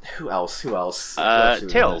 Who else?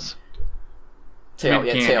 Tails.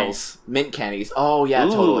 Tails. Mint candies. Oh, yeah,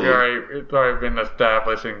 Ooh. totally. It's already been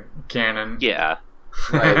established in canon. Yeah.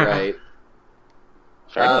 Right.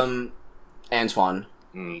 Fair enough. Antoine.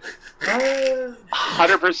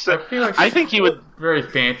 100%. I think he would. Very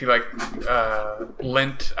fancy, like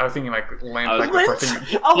lint. I was thinking like lint, like the Lint? person.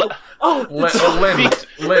 Lint. Lint.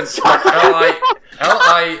 Lindt,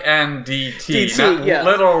 not yeah.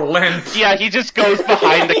 little lint. Yeah, he just goes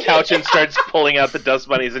behind the couch and starts pulling out the dust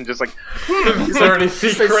bunnies and just like. Dirty Starts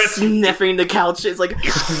secret. sniffing the couch. It's like,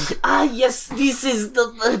 yes, this is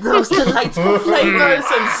the most delightful flavors.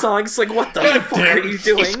 And Sonic's like, what the fuck are you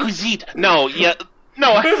doing? Exquisite. No, yeah.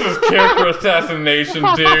 No, This is character assassination,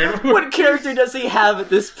 dude. What character does he have at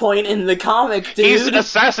this point in the comic, dude? he's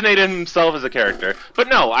assassinated himself as a character. But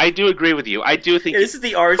no, I do agree with you. I do think This is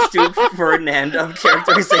the Archduke Ferdinand of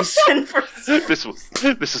characterization for this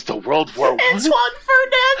is the World War I. Antoine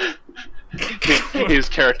Ferdinand. His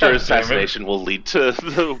character God damn it. assassination will lead to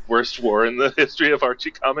the worst war in the history of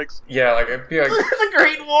Archie comics. Yeah, like I feel like The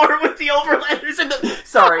Great War with the Overlanders and the...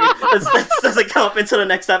 Sorry, that doesn't come up until the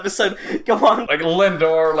next episode. Go on. like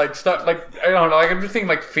Lindor, like stuff, like I don't know, like I'm just thinking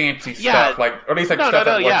like fancy Yeah. stuff, like or at least like No, stuff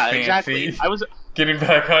that looks yeah, fancy. exactly. I was. Getting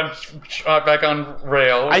back on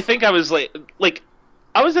rails. I think I was like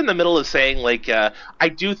I was in the middle of saying like I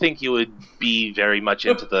do think you would be very much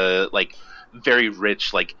into the like very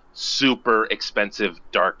rich like super expensive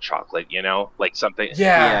dark chocolate, you know, like something.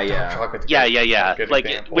 Yeah. Yeah. Good Like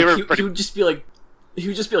example. we were he pretty. would just be like... He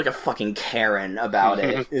would just be like a fucking Karen about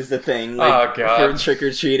it, is the thing. Oh, Like, God. for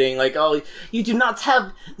trick-or-treating. Like, oh, you do not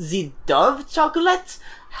have the Dove chocolate?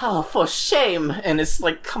 Oh, for shame. And it's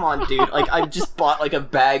like, come on, dude. Like, I just bought like a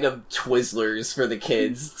bag of Twizzlers for the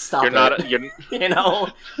kids. Stop You're it. not. You're, You know?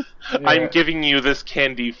 I'm giving you this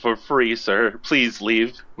candy for free, sir. Please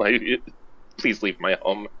leave my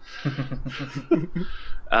home.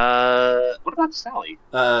 What about Sally?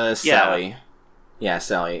 Sally. Yeah,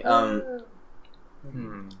 Sally. I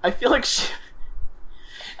feel like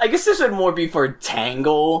I guess this would more be for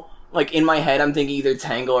Tangle. Like, in my head, I'm thinking either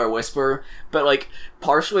Tangle or Whisper, but, like,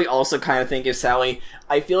 partially also kind of think of Sally.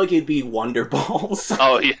 I feel like it'd be Wonder Balls.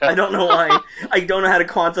 Oh yeah. I don't know why. I don't know how to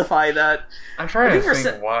quantify that. I'm trying I to think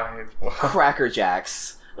think you're why. Cracker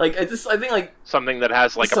Jacks. Like, I think, like, Something that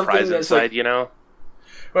has like a Something prize that's, inside, like- you know.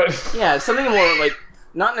 But yeah, something more, like,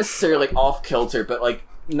 not necessarily, like, off-kilter, but, like,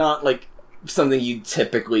 not, like, something you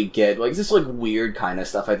typically get. Like, just, like, weird kind of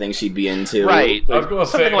stuff I think she'd be into. Right. I was going to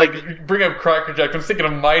say, Something like, bring up Cracker Jack. I'm thinking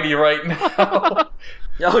of Mighty right now.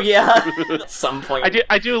 Oh, yeah. At some point.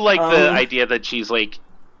 I do like the idea that she's like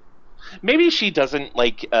maybe she doesn't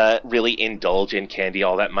like really indulge in candy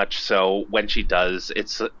all that much, so when she does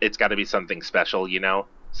it's got to be something special, you know,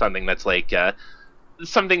 something that's like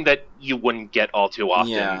something that you wouldn't get all too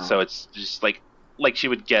often. Yeah. So it's just like she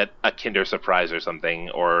would get a Kinder Surprise or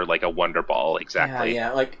something, or like a Wonder Ball. Exactly.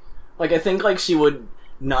 Yeah, like I think like she would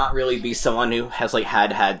not really be someone who has like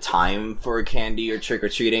had time for candy or trick or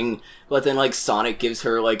treating, but then like Sonic gives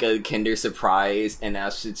her like a Kinder Surprise, and now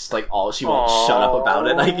it's like all she won't shut up about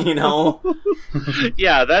it. Like, you know,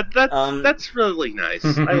 Yeah, that's really nice.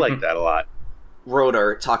 I like that a lot.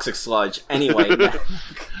 Rotor, Toxic Sludge. Anyway,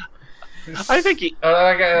 I think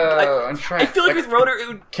I'm trying. I feel like with Rotor, it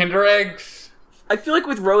would. Kinder Eggs. I feel like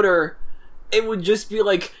with Rotor, it would just be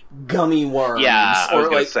like gummy worms. Yeah, I was or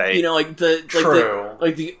gonna like say. you know, like the True.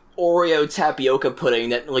 like the Oreo tapioca pudding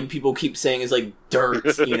that like people keep saying is like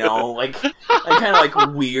dirt. You know, like kind of like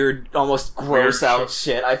weird, almost gross Weird out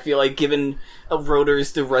shit. I feel like given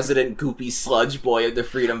Rotor's the resident goopy sludge boy of the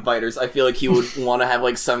Freedom Fighters, I feel like he would want to have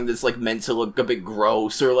like something that's like meant to look a bit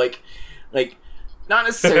gross, or like not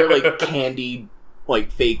necessarily like candy.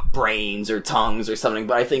 Like fake brains or tongues or something,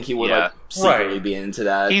 but I think he would like secretly Right. be into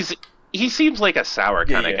that. he seems like a sour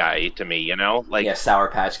kind of Yeah. guy to me, you know, like Yeah, Sour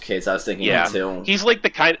Patch Kids. I was thinking yeah. that too. He's like the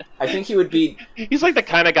kind. I think he would be. He's like the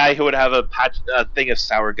kind of guy who would have a thing of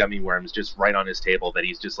sour gummy worms just right on his table that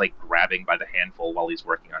he's just like grabbing by the handful while he's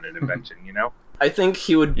working on an invention, you know? I think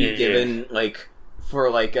he would be Yeah. given like for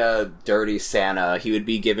like a dirty Santa. He would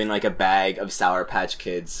be given like a bag of Sour Patch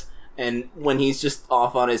Kids, and when he's just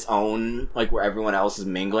off on his own, like where everyone else is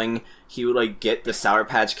mingling, he would like get the Sour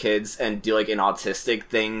Patch Kids and do like an autistic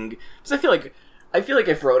thing. Because I feel like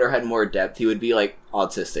if Rotor had more depth, he would be like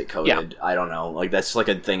autistic coded. I don't know, like that's like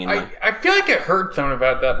a thing in my. I feel like I heard something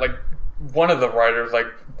about that, like one of the writers like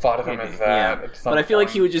thought of him as that. Yeah, At some but I feel like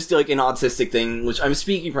point. he would just do like an autistic thing, which I'm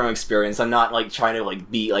speaking from experience. I'm not like trying to like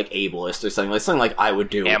be like ableist or something like I would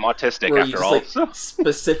do. am autistic where you after just, all. like,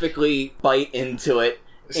 specifically bite into it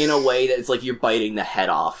in a way that it's like you're biting the head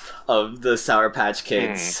off of the Sour Patch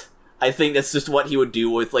Kids. I think that's just what he would do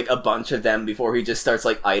with like a bunch of them before he just starts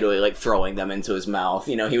like idly like throwing them into his mouth.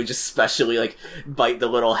 You know, he would just specially like bite the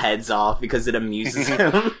little heads off because it amuses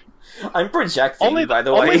him. I'm projecting, by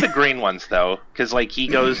the way. Only the green ones, though, because like he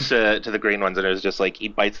goes to the green ones and it was just like he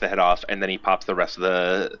bites the head off and then he pops the rest of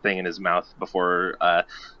the thing in his mouth before.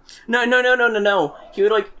 No.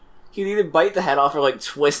 He'd either bite the head off or like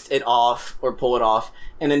twist it off or pull it off,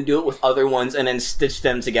 and then do it with other ones and then stitch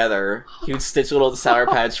them together. He would stitch little Sour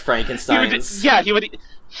Patch Frankensteins.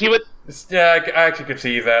 He would. Yeah, I actually could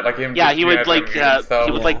see that. Like him. Yeah, he would like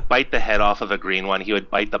bite the head off of a green one. He would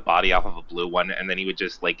bite the body off of a blue one, and then he would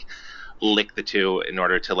just like lick the two in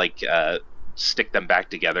order to like stick them back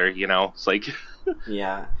together. You know, it's like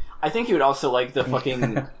Yeah, I think he would also like the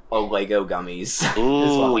fucking Lego gummies. ooh,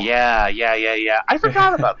 as well. yeah. I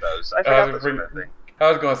forgot about those. I forgot those were a thing. I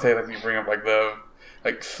was going to say, like, you bring up, like, the,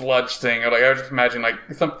 like, sludge thing, or, like, I was just imagining,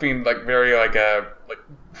 like, something, like, very, like,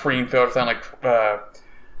 cream-filled, sound like,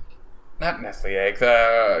 not Nestle eggs,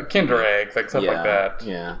 Kinder eggs, like, stuff like that.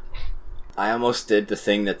 Yeah. I almost did the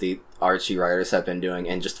thing that the Archie writers have been doing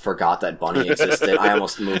and just forgot that Bunny existed. I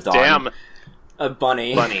almost moved on. Damn. A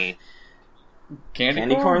bunny.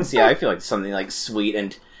 Candy corns? Yeah, I feel like something, like, sweet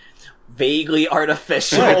and vaguely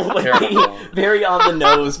artificial. Like, Terrible. very on the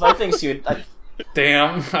nose. But I think she would...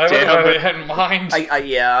 Damn. I don't know what I had in mind.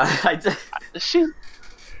 She.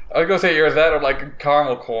 I was gonna say either that or like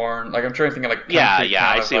caramel corn. Like I'm trying to think of like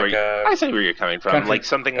I see where you're coming from. country, Like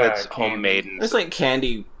something that's candy. homemade and it's like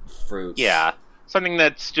candy fruits. yeah, something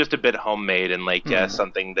that's just a bit homemade and like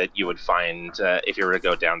something that you would find if you were to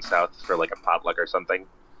go down south for like a potluck or something.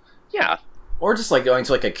 Yeah, or just like going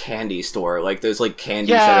to like a candy store. Like there's like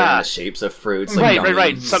candies that are in the shapes of fruits. Like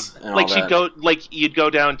right. gummies and Like all that. you'd go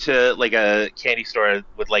down to like a candy store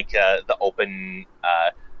with like the open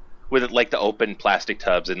the open plastic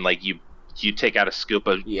tubs and like you take out a scoop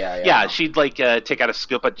of she'd like take out a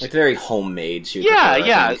scoop of like very homemade.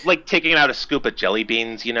 Like taking out a scoop of jelly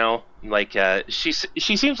beans, you know, like she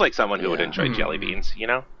seems like someone who would enjoy jelly beans, you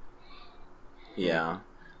know. Yeah,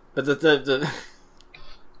 but the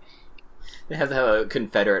they have to have a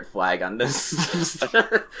Confederate flag on this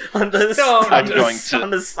on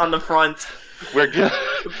the front. We're good.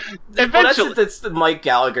 Eventually, that's the Mike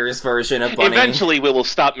Gallagher's version of Bunny. Eventually, we will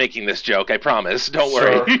stop making this joke. I promise. Don't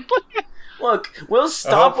worry. Look, we'll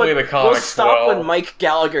stop when Mike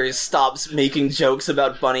Gallagher stops making jokes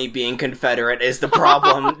about Bunny being Confederate is the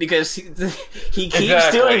problem because he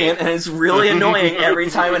keeps doing it and it's really annoying every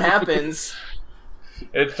time it happens.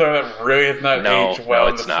 It's something that really has not aged well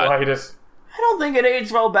in the slightest. I don't think it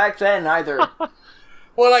aged well back then either.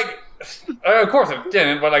 Well, like, of course it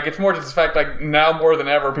didn't, but like it's more just the fact like now more than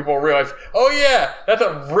ever people realize, oh yeah, that's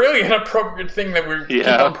a really inappropriate thing that we keep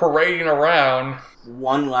on parading around.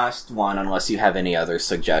 One last one, unless you have any other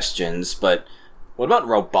suggestions, but what about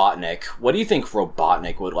Robotnik? What do you think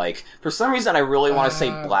Robotnik would like? For some reason I really want to say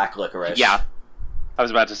Black Licorice. Yeah. I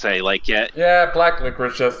was about to say, like, yeah, Black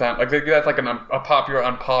Licorice does sound like that's like a popular,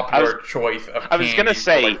 unpopular choice of candy. I was gonna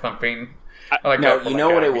say like something. You know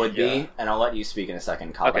what it would be, and I'll let you speak in a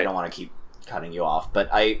second, Cobb. Okay. I don't want to keep cutting you off,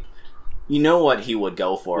 but you know what he would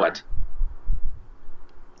go for? What?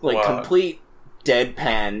 Like complete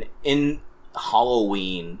deadpan in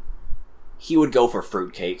Halloween. He would go for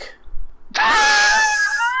fruitcake.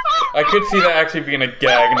 I could see that actually being a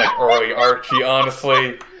gag in like early Archie,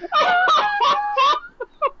 honestly.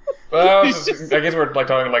 Well, I guess we're like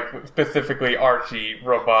talking like specifically Archie,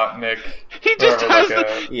 Robotnik. He just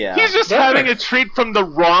he's just having a treat from the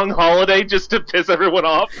wrong holiday just to piss everyone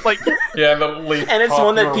off. Like and it's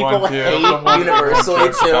one that people hate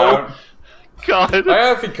universally too. God,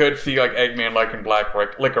 I actually could see like Eggman liking Black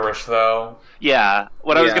Licorice though. Yeah,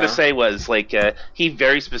 what I was gonna say was like he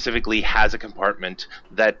very specifically has a compartment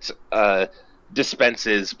that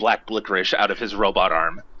dispenses black licorice out of his robot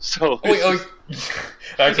arm. So it's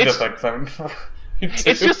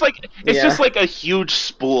just like a huge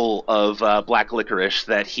spool of black licorice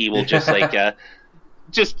that he will just like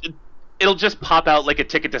it'll just pop out like a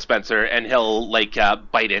ticket dispenser and he'll like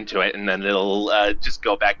bite into it and then it'll just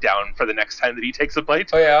go back down for the next time that he takes a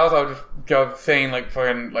bite. Oh yeah, I was just saying like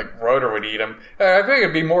fucking like Rotor would eat them. I think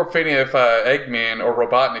it'd be more fitting if Eggman or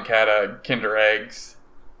Robotnik had Kinder eggs.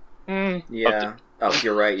 Yeah. Oh,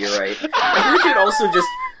 you're right. I think you could also just...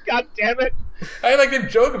 God damn it. I like to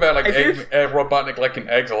joke about like Robotnik liking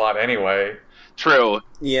eggs a lot anyway. True.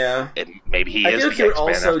 Yeah. Maybe he I is feel the like he would X-Man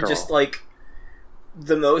also after just all. like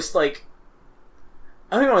the most like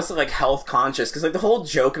I don't even want to say like health conscious because like the whole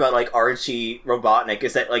joke about like Archie Robotnik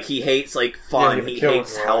is that like he hates like fun, Yeah, he the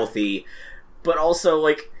hates Killjoy. healthy, but also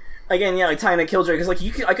like again like tying to Killjoy because like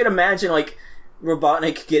I could imagine like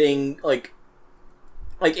Robotnik getting like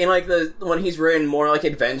in like when he's written more like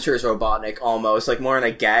Adventures Robotnik almost like more in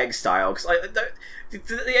a gag style because like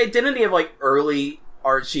the identity of like early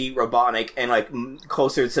Archie Robotnik and like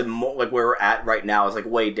closer to more, like where we're at right now is like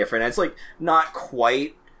way different. And it's like not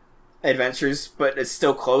quite Adventures, but it's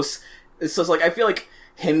still close. It's just like I feel like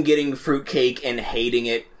him getting fruitcake and hating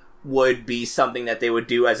it would be something that they would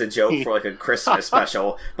do as a joke for like a Christmas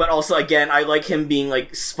special. But also, again, I like him being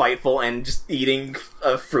like spiteful and just eating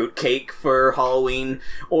a fruitcake for Halloween,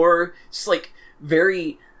 or just like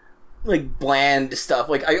very like bland stuff.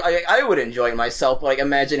 Like I would enjoy it myself. But, like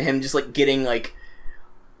imagine him just like getting like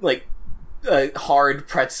hard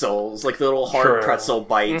pretzels, like little hard True. pretzel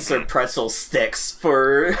bites or pretzel sticks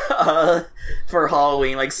for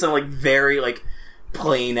Halloween, like some like very like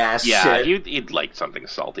plain ass shit. he'd like something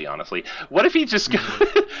salty, honestly. What if he just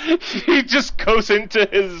he just goes into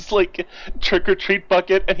his like trick or treat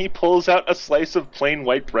bucket and he pulls out a slice of plain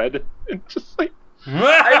white bread and just like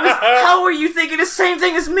How are you thinking the same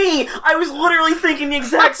thing as me? I was literally thinking the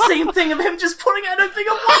exact same thing of him just putting out a thing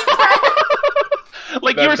of white bread.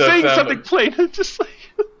 like That you were does saying sound something like- plain, and just like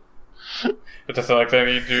It doesn't like that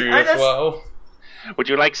you do I as just- well. would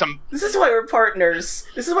you like some This is why we're partners.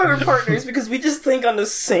 Because we just think on the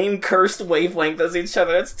same cursed wavelength as each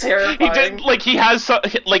other. That's terrifying. he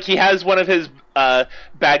has one of his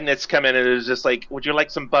bagnets come in and is just like, would you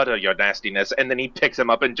like some butter, your nastiness? And then he picks him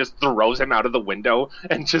up and just throws him out of the window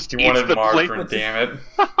and just You eats wanted the margarine, plate. damn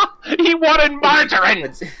it. He wanted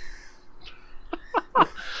margarine.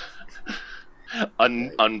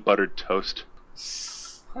 Unbuttered toast.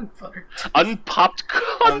 Unbuttered. Unpopped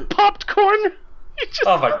corn. He just-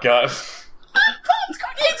 Oh my god.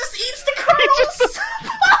 He just eats the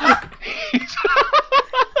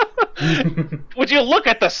kernels! Would you look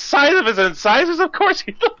at the size of his incisors? Of course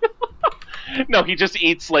he. No, he just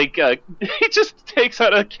eats like he just takes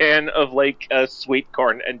out a can of like sweet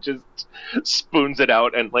corn and just spoons it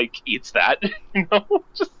out and like eats that. You know,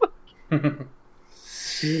 just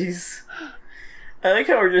Jeez. I like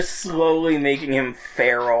how we're just slowly making him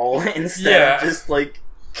feral instead of just like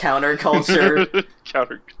counterculture.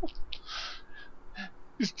 counter.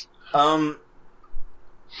 And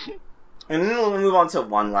then we'll move on to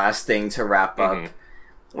one last thing to wrap up. Mhm.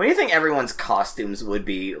 What do you think everyone's costumes would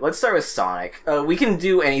be? Let's start with Sonic. We can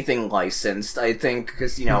do anything licensed, I think,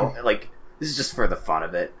 because, you know, like, this is just for the fun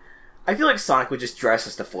of it. I feel like Sonic would just dress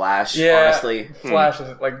as the Flash, honestly. Flash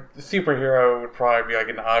is like the superhero would probably be like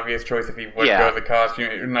an obvious choice if he would go the costume.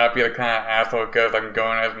 It would not be the kind of asshole that goes, I'm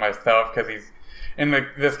going as myself because he's in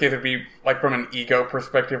this case it'd be like from an ego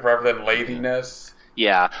perspective rather than laziness.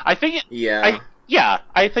 Yeah, I think.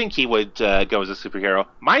 I think he would go as a superhero.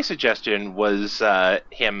 My suggestion was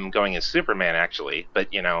him going as Superman, actually,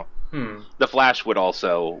 but you know, the Flash would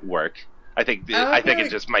also work. I think it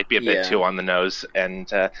just might be a bit too on the nose,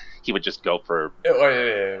 and he would just go for. It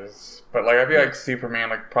is, but like I feel like Superman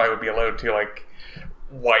like probably would be a little too like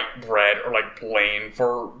white bread or like plain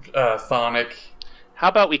for Sonic. How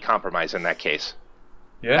about we compromise in that case?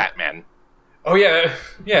 Yeah. Batman. Oh yeah,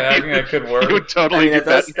 I think that could work. He would totally do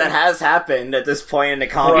that has happened at this point in the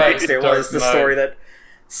comics. Right, There was the Dark story Knight. that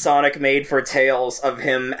Sonic made for Tails of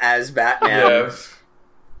him as Batman. Yes.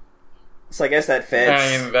 So I guess that fits.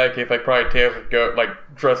 I mean, in that case, like probably Tails would go like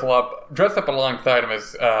dress up alongside him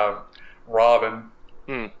as Robin.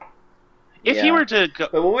 If he were to go,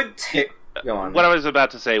 But what would go on? what I was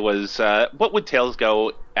about to say was, what would Tails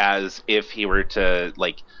go as if he were to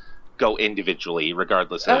like go individually,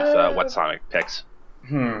 regardless of what Sonic picks?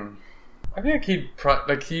 I think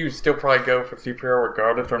he would still probably go for superhero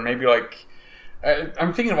regardless, or maybe like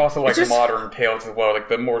I'm thinking of also like modern Tails as well, like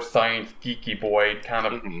the more science geeky boy kind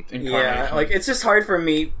of incarnation. Yeah, like it's just hard for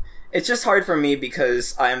me. It's just hard for me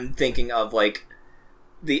because I'm thinking of like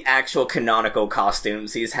the actual canonical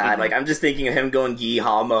costumes he's had. Like I'm just thinking of him going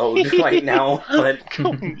yeehaw mode right now. But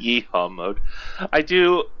Going yeehaw mode. I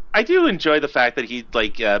do enjoy the fact that he'd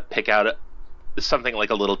like pick out something like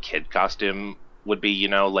a little kid costume would be, you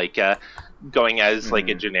know, like going as like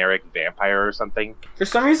a generic vampire or something. for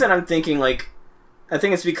some reason, I'm thinking like I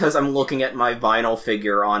think it's because I'm looking at my vinyl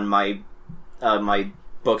figure on my my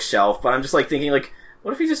bookshelf, but I'm just like thinking like,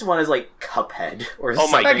 what if he just went as like Cuphead or Oh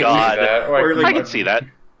my something? god! Or, like, I can see that.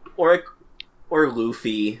 or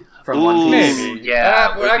Luffy from Ooh, One Piece. Maybe.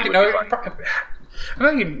 Yeah, Well, Luffy would be fun. I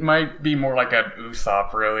think it might be more like an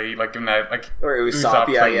Usopp, really, like in that, like Or Usopp,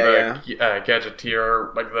 Usopp's yeah, like yeah, the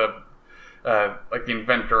Gadgeteer, like the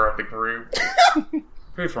inventor of the group.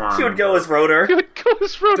 Who's wrong? He would go as Rotor. He would go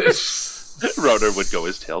as Rotor. Rotor would go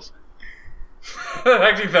as Tails.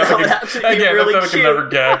 Actually, that would actually be again, really that's like cute. another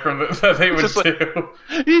gag from that they would Just like- do.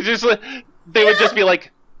 They would just be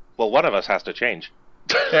like, well, one of us has to change.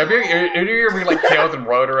 Yeah, if you ever be like Tails and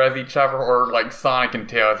Rotor as each other, or like Sonic and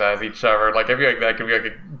Tails as each other, like I feel like that could be like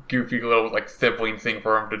a goofy little like sibling thing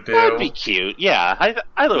for him to do. That'd be cute. Yeah,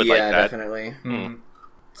 I would Yeah, like that. definitely. Hmm.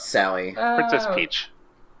 Sally. Princess Peach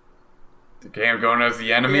The game going as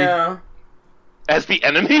the enemy. Yeah, as the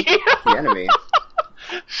enemy. the enemy.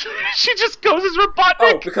 She just goes as Robotnik.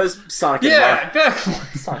 Oh, because Sonic and Yeah, exactly.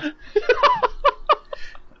 Sonic.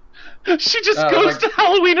 She just goes like- to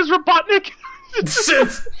Halloween as Robotnik.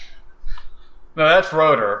 No, that's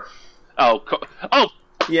Rotor. Oh,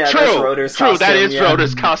 Yeah, true. that's Rotor's True, that costume, is yeah.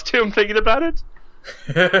 Rotor's costume. Thinking about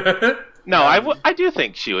it. No, I do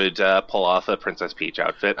think she would pull off a Princess Peach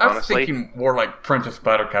outfit. I was Honestly, thinking more like Princess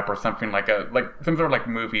Buttercup or something like some sort of like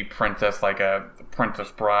movie princess, like a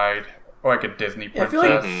Princess Bride or like a Disney Yeah, I princess.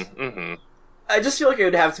 feel like- mm-hmm. I just feel like it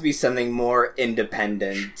would have to be something more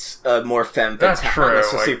independent, more femme That's fatale. true, Not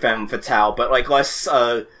necessarily like- femme fatale, but like less.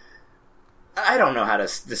 I don't know how to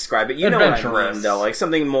describe it. You know what I Adventurous. mean, though. Like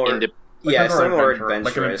something more. Like yeah, another something more adventure-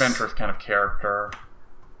 adventurous. like an adventurous kind of character.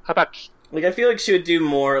 How about? Like I feel like she would do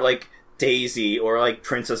more like Daisy or like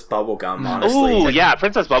Princess Bubblegum. Honestly, Ooh, yeah,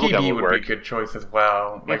 Princess Bubblegum PB would would be a work. good choice as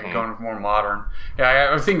well. Like Mhm. going more modern. Yeah,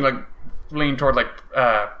 I was thinking like leaning toward like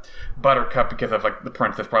Buttercup because of like the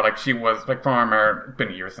Princess Bride. Like she was like from our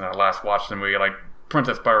been years since I last watched the movie. Like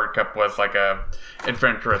Princess Buttercup was like a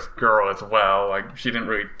adventurous girl as well. Like she didn't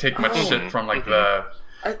really take much Oh. shit from like I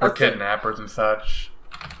her thought- kidnappers and such.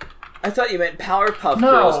 I thought you meant Powerpuff No.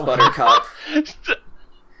 Girls Buttercup.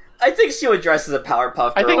 I think she would dress as a Powerpuff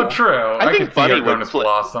Girl. I think- Oh, true. I think could see Bunny her going would as play-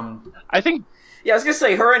 Blossom. I think Yeah, I was gonna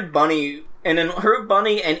say her and Bunny, and then her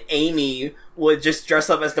Bunny and Amy would just dress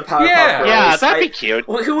up as the Powerpuff Yeah. Girls. yeah, that'd be cute.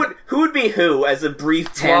 Well, who would be who as a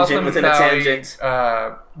brief tangent Blossom, within a Sally, tangent?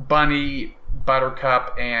 Bunny,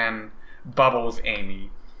 Buttercup, and Bubbles, Amy.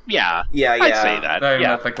 Yeah, Yeah, I'd yeah. say that. I mean, Yeah,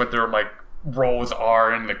 that's like what their like roles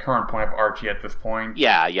are in the current point of Archie at this point.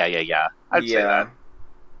 yeah. I'd say that.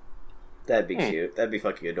 That'd be cute. That'd be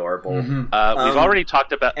fucking adorable. Mhm. We've already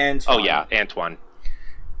talked about. Antoine. Oh yeah, Antoine.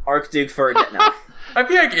 Archduke Ferdinand. No. I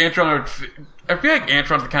feel like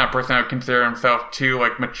Antoine's the kind of person that would consider himself too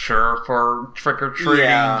like mature for trick or treating.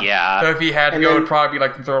 Yeah. Yeah, So if he had to And go, it then- would probably be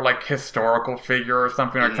like some sort of like historical figure or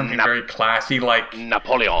something, like something Nap- very classy. Like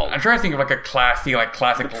Napoleon. I'm trying to think of like a classy, like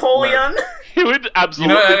classic Napoleon. He would You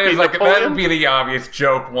absolutely know, that be is like Napoleon. that would be the obvious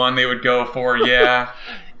joke one they would go for. Yeah,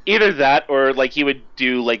 Either that, or like he would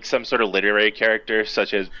do like some sort of literary character,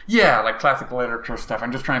 such as yeah, like classic literature stuff.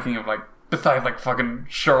 I'm just trying to think of like besides like fucking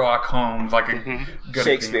Sherlock Holmes, like a good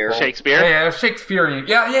Shakespeare. example. Shakespeare. Yeah, Shakespearean.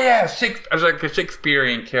 Yeah, Shakespeare, like a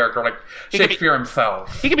Shakespearean character, like He could be- Shakespeare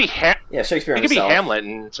himself. He could be Yeah, Shakespeare he could be himself. Hamlet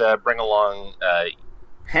and bring along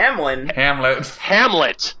Hamlin. Hamlet.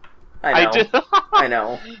 Hamlet. I know. did. I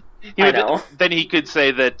know. He I would- know. Then he could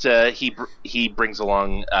say that he brings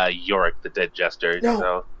along Yorick, the dead jester. No.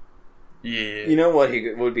 So Yeah. You know what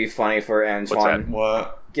would be funny for Antoine?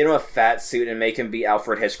 What? Get him a fat suit and make him be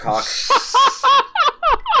Alfred Hitchcock.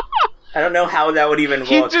 I don't know how that would even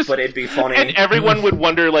He look, just- but it'd be funny. and everyone would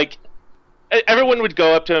wonder, like, everyone would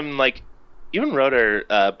go up to him, like, you and Rotor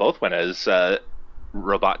both went as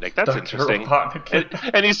Robotnik. That's Dr. interesting.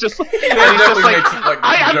 Robotnik. And he's just like, definitely makes, like,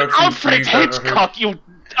 I am jokes and Alfred things out of him." Hitchcock, you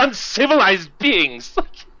uncivilized beings.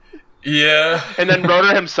 Yeah. And then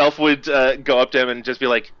Rotor himself would go up to him and just be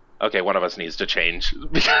like, okay, one of us needs to change.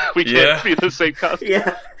 We can't Yeah. be the same costume.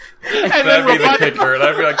 yeah. And That'd then be the Robotnik, kicker.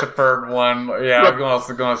 That'd be like the third one. Yeah, I'm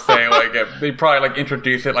also gonna say like they probably like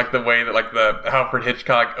introduce it like the way that like the Alfred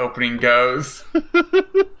Hitchcock opening goes.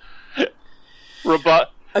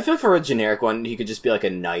 I feel for a generic one, he could just be like a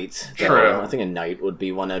knight. though. True. I think a knight would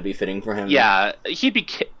be one that'd be fitting for him. yeah, he'd be.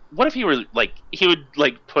 What if he were like he would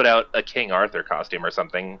like put out a King Arthur costume or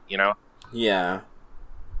something, you know, Yeah.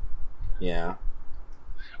 Yeah.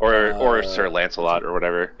 or Sir Lancelot or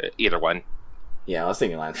whatever. Either one. Yeah, I was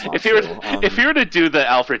thinking Lancelot. If you were too. if you were to do the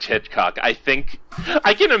Alfred Hitchcock, I think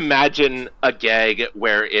I can imagine a gag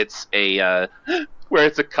where it's a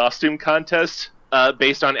costume contest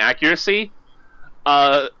based on accuracy.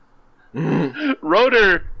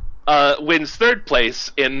 Rotor wins third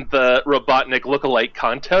place in the Robotnik lookalike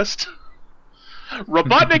contest.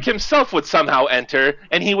 Robotnik himself would somehow enter,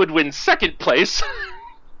 and he would win second place.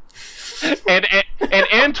 and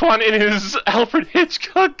Antoine in his Alfred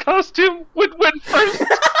Hitchcock costume would win first.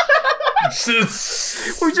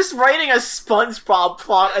 We're just writing a SpongeBob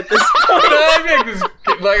plot at this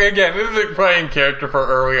point. Like again, this is a playing character for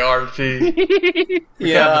early Archie.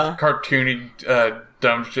 Yeah. Cartoony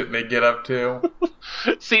dumb shit they get up to.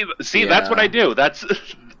 See, that's what I do. That's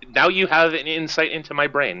now you have an insight into my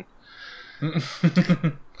brain.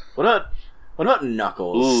 What about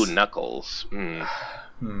Knuckles? Ooh, Knuckles.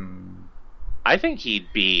 I think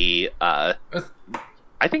he'd be. I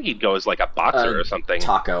think he'd go as like a boxer or something.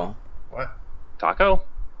 Taco. What? Taco?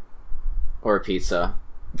 Or a pizza.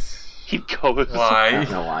 He'd go as. Why? I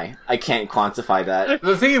don't know why. I can't quantify that.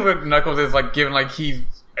 The thing with Knuckles is like given like he's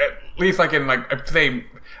at least like in like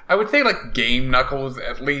I would say like game Knuckles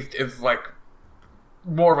at least is like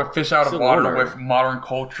more of a fish out of water learner. with modern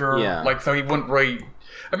culture. Yeah. Like so he wouldn't really.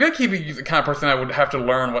 I feel like he'd be the kind of person that would have to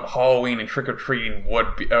learn what Halloween and trick or treating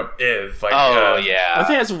would be is. Like, Oh I yeah.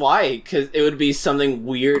 think that's why, because it would be something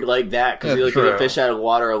weird like that. Because Yeah, you're like true. a fish out of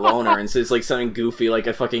water, a loner, and so it's like something goofy, like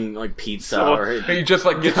a fucking like pizza So- or He just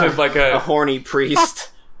like gets his like a a. horny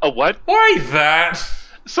priest. A what? Why that?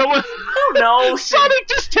 Someone. No, Sonic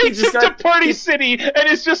just takes just him got- to Party City and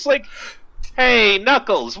is just like, "Hey,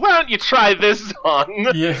 Knuckles, why don't you try this on?"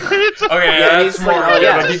 Yeah. It's a- Okay, yeah, that's he's more. like, oh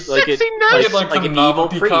yeah, like, he's like, sexy a, nurse. like, Get, like, like some an evil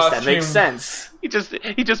novelty priest. That makes costume. sense.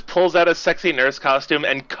 He just pulls out a sexy nurse costume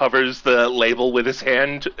and covers the label with his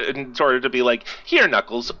hand in order to be like, "Here,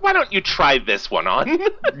 Knuckles, why don't you try this one on?"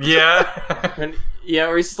 Yeah. And, yeah,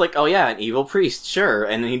 or he's just like, oh yeah, an evil priest, sure.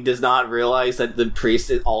 And he does not realize that the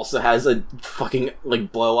priest also has a fucking,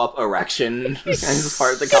 like, blow-up erection as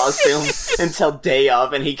part of the costume until day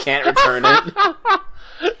of, and he can't return it.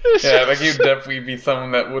 Yeah, like he'd definitely be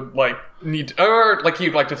someone that would like need, or like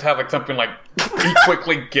he'd like just have like something like he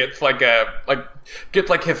quickly gets like gets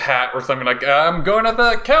like his hat or something like I'm going as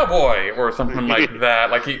a cowboy or something like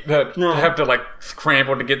that. Like he have to like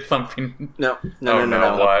scramble to get something. No.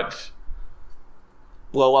 What?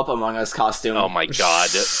 Blow up Among Us costume. Oh my god,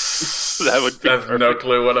 that would be Has no perfect.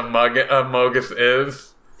 clue what a Mogus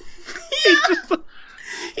is.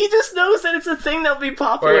 He just knows that it's a thing that'll be Or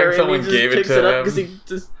popular, like and someone he just gave it picks to it up him. because he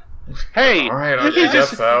just... Hey, All right, I he guess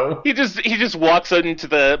just so. he just walks into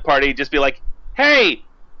the party, just be like, "Hey,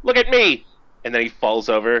 look at me," and then he falls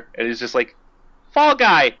over and he's just like, "Fall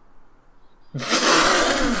Guy."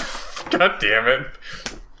 God damn it.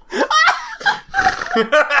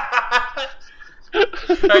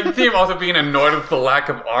 I can see him also being annoyed with the lack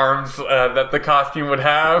of arms that the costume would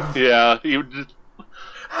have. Yeah, he would just.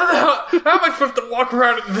 How am I supposed to walk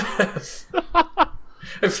around in this?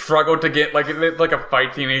 And struggle to get like it's like a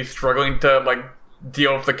fight scene. And he's struggling to like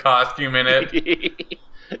deal with the costume in it.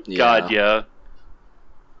 God, yeah.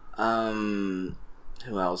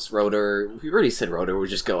 Who else? Rotor. We already said Rotor. We'll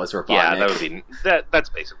just go as Robotnik. Yeah, that would be that's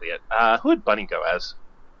basically it. Who would Bunny go as?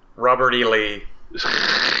 Robert E. Lee.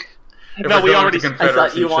 If No, we're we going already. to I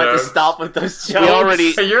thought you Confederacy wanted to shows. stop with those jokes. We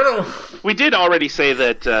already. Hey, you're the. We did already say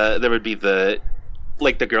that there would be the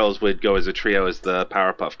girls would go as a trio as the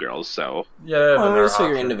Powerpuff Girls. So Yeah, Well, I'm they're just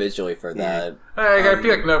figure options. individually for that. I feel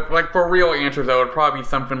like no, like for real answers, though, it'd probably be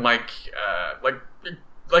something like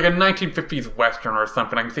a 1950s western or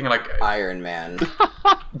something. I'm thinking like Iron Man.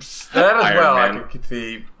 that as Iron well. Man. I could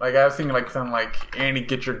see. Like I was thinking like something like Annie,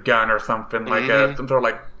 Get Your Gun or something like Mhm. some sort of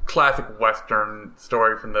like classic western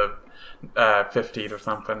story from the 50s or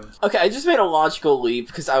something. Okay, I just made a logical leap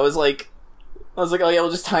because I was like, oh yeah, we'll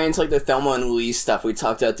just tie into like the Thelma and Louise stuff we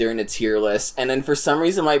talked about during the tier list, and then for some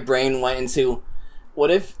reason my brain went into, what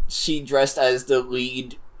if she dressed as the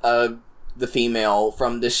lead, the female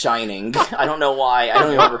from The Shining? I don't know why. I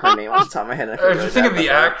don't remember her name off the top of my head. I was just thinking of the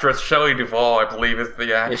actress Shelley Duvall, I believe is the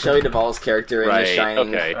Yeah, actress. Shelley Duvall's character in The right,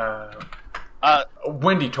 Shining, okay.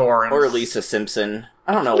 Wendy Torrance. or Lisa Simpson.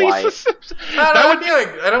 I don't know why. Lisa Simpson.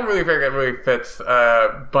 I don't really think it really fits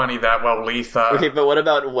Bunny that well, Lisa. Okay, but what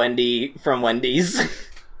about Wendy from Wendy's?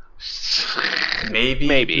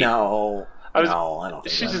 Maybe. No, I don't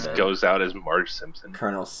think She that's just it. goes out as Marge Simpson.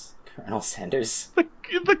 Colonel Sanders.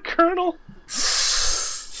 The Colonel.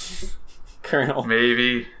 Colonel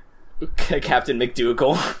Maybe. Captain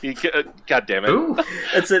McDougal. God damn it! Ooh.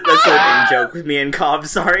 That's an in joke with me and Cobb.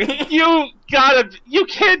 Sorry. You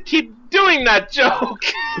can't keep doing that joke.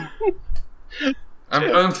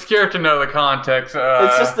 I'm scared to know the context.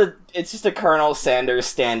 It's just a Colonel Sanders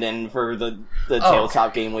stand-in for the Oh,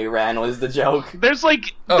 tabletop game we ran. Was the joke? There's like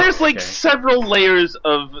okay. several layers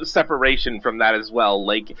of separation from that as well.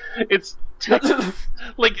 Like it's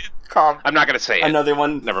like Cobb. I'm not gonna say it. Another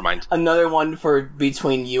one. Never mind. Another one for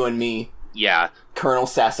between you and me. Yeah. Colonel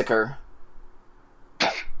Sassacre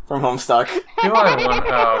from Homestuck. Do I want?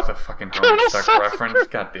 Oh, it's a fucking Homestuck Colonel reference.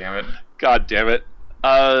 God damn it. God damn it.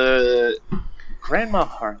 Grandma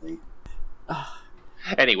Harley.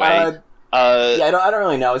 Anyway, Yeah, I don't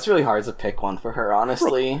really know. It's really hard to pick one for her,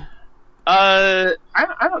 honestly. I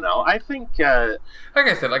don't know. I think Like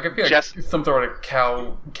I said, like I feel like Jess- some sort of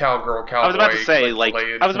cowgirl, cowboy. I was about to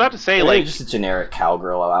say, I think just a generic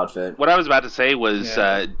cowgirl outfit. what I was about to say was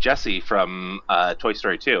Yeah. Jessie from Toy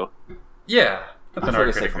Story 2. Yeah, that's I another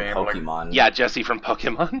was good say from example. Like, Pokemon. Yeah, Jessie from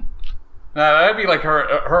Pokemon. that'd be like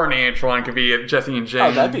her and Antoine could be Jesse and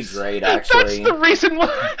James. Oh, that'd be great, That's actually. the reason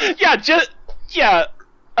why. Yeah,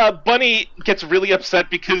 Bunny gets really upset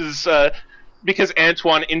because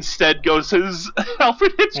Antoine instead goes as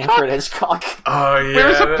Alfred Hitchcock. Alfred Hitchcock. Oh yeah. We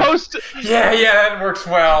were supposed to. Yeah, that works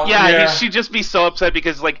well. Yeah, she'd just be so upset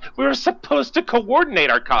because like we were supposed to coordinate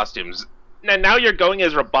our costumes, and now you're going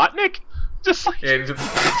as Robotnik. Just like Yeah,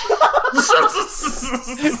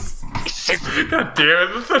 God damn it,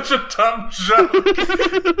 it's such a dumb joke.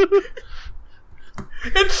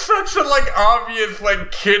 It's such a like obvious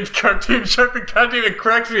like kids cartoon joke that kind of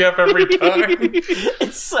cracks me up every time.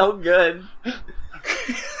 It's so good.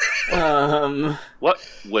 what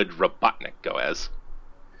would Robotnik go as?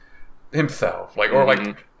 Himself, like or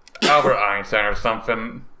like Albert Einstein or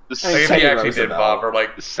something. The Like, if Teddy he actually did Roosevelt. Bob or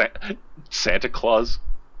like Santa Claus.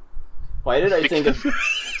 Why did I think of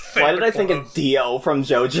Santa Claus. Dio from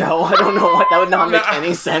JoJo? I don't know what that would not make No.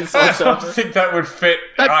 any sense I don't whatsoever. think that would fit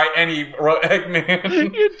any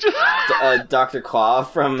Eggman. You just- Dr. Claw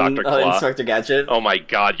from Dr. Claw. Inspector Gadget. Oh my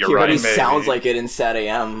God, He you're already right. Maybe. sounds like it in Sad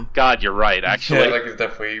AM. God, you're right. Actually, Yeah, like it's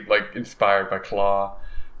definitely like inspired by Claw.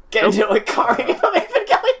 Get into it, Kari.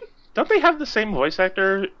 don't they have the same voice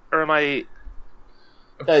actor? Or am I?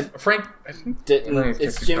 Frank, I think,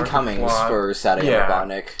 It's Jim Dr. Cummings Claw. for Sad AM Yeah.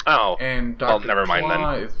 Robotnik. Oh, And well, Dr. never mind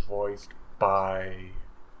Claw then. is voiced by...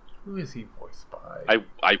 Who is he voiced by?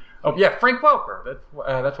 I. Oh, yeah, Frank Welker.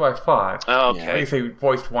 That's why I thought. Oh, Yeah. I okay. guess he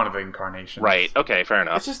voiced one of the incarnations. Right. Okay. Fair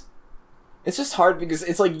enough. It's just hard because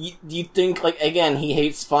it's like you think like again he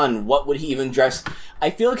hates fun. What would he even dress? I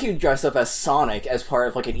feel like he would dress up as Sonic as part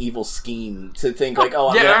of like an evil scheme to think like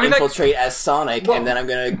I'm gonna infiltrate as Sonic and then I'm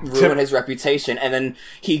gonna ruin his reputation. And then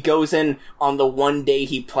he goes in on the one day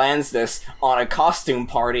he plans this on a costume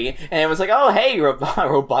party and it was like, oh hey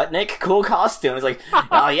Robotnik, cool costume. It's like,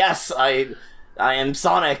 oh yes, I am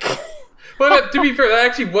Sonic. But to be fair, that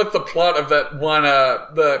actually was the plot of that one,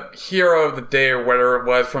 the Hero of the Day or whatever it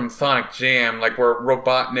was from Sonic Jam, like where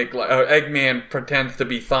Robotnik, Eggman pretends to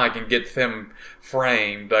be Sonic and gets him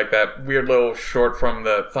framed, like that weird little short from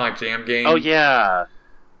the Sonic Jam game. Oh yeah.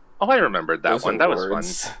 Oh, I remembered that Those one. are That was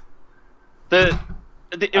words. fun.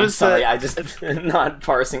 It I'm was sorry, I just not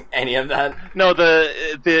parsing any of that.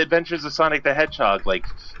 the Adventures of Sonic the Hedgehog like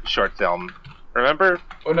short film. Remember?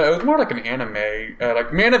 Oh no, it was more like an anime,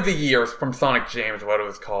 like Man of the Year from Sonic Jam is what it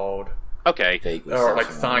was called. Okay. Vaguely Or like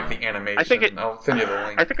sounds Sonic familiar. the Animation. I think I'll send you the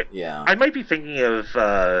link. I think Yeah. I might be thinking of.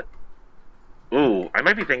 I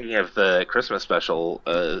might be thinking of the Christmas special.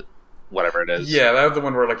 Whatever it is. Yeah, that was the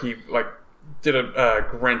one where like he like did a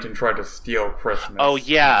Grinch and tried to steal Christmas. Oh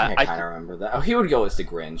yeah. I kind of remember that. Oh, he would go as the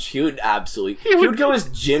Grinch. He would absolutely. He would go as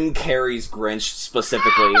Jim Carrey's Grinch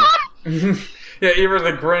specifically. Yeah, either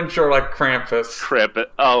the Grinch or like Krampus. Krampus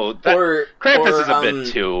is a bit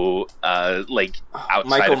too like outside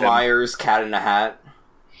Michael of him. Myers, Cat in the Hat.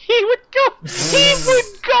 He would go as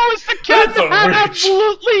the cat in That's the a hat. reach.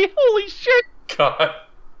 Absolutely. Holy shit. God.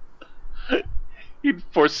 He'd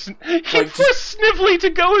force Snively to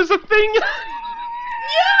go as a thing.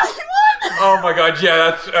 Oh my god, yeah,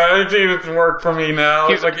 that's I think it's worked for me now.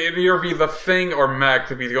 He's- It's like it'd either be the Thing or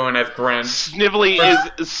Max if he's going as Grinch.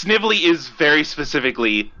 Snively is very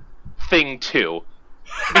specifically Thing 2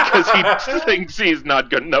 because he thinks he's not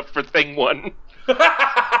good enough for Thing 1.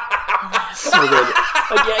 So good.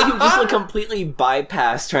 Like, yeah, he would just like completely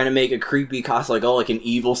bypass trying to make a creepy costume, like an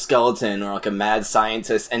evil skeleton or like a mad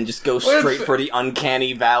scientist, and just go straight for the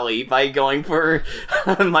uncanny valley by going for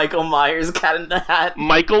Michael Myers, Cat in the Hat.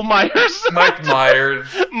 Michael Myers. Mike Myers.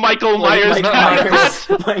 Michael Myers. Mike Myers.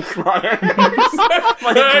 Mike Myers.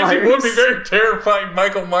 Mike That actually would be Myers. very terrifying.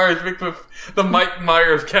 Michael Myers mixed with the Mike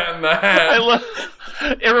Myers Cat in the Hat. I love.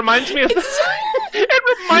 It reminds me of. It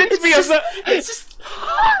reminds me of that. It's just.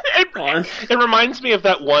 It reminds me of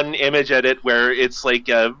that one image edit where it's like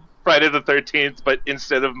Friday the 13th, but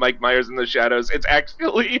instead of Mike Myers in the shadows, it's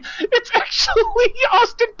actually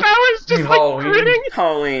Austin Powers just like Halloween. grinning.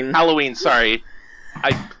 Halloween. Sorry.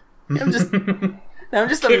 I'm just Getting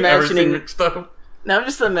everything imagining. mixed up. Now I'm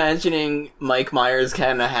just imagining Mike Myers,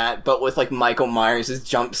 Cat in a Hat, but with like Michael Myers'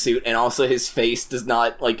 jumpsuit, and also his face does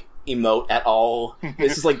not like emote at all.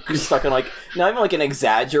 It's just like just stuck in like not even like an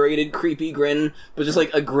exaggerated creepy grin, but just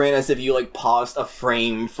like a grin as if you like paused a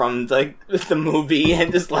frame from the movie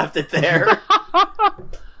and just left it there.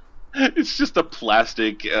 It's just a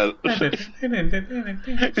plastic. It's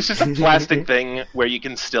just a plastic thing where you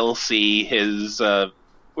can still see his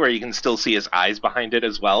eyes behind it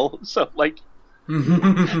as well. So like,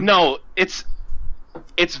 no, it's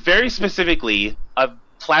very specifically a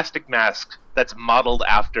plastic mask that's modeled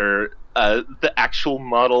after the actual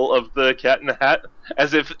model of the Cat in the Hat,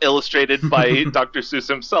 as if illustrated by Dr. Seuss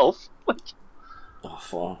himself.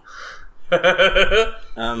 Awful.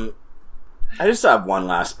 I just have one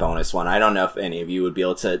last bonus one. I don't know if any of you would be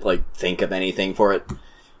able to like think of anything for it.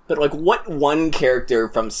 But like what one character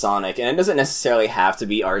from Sonic, and it doesn't necessarily have to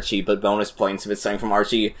be Archie, but bonus points if it's something from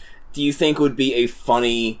Archie, do you think would be a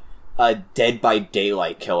funny Dead by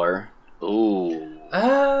Daylight killer? Ooh.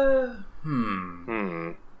 I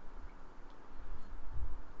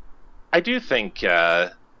do think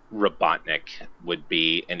Robotnik would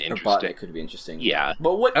be an interesting. Robotnik could be interesting. Yeah.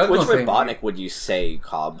 But which Robotnik would you say,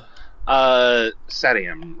 Cobb?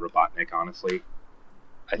 Saddam Robotnik, honestly.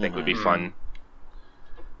 I think would be fun.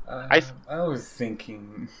 I was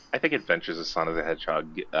thinking... I think Adventures of Sonic the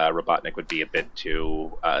Hedgehog, Robotnik would be a bit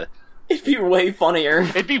too... It'd be way funnier.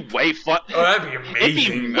 It'd be way fun. Oh, that'd be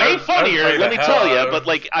amazing. It'd be way funnier, let me tell you. But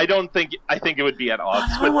like, I think it would be at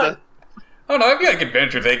odds with the... Oh no, I'd be like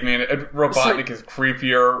Adventure Eggman. Robotnik is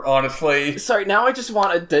creepier, honestly. Sorry, now I just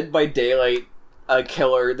want a Dead by Daylight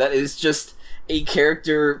killer that is just a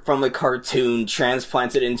character from the cartoon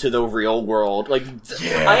transplanted into the real world. Like,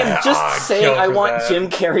 yeah, I am just saying I want that. Jim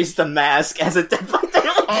Carrey's The Mask as a Dead by Daylight.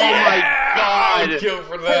 Oh my god! I'd kill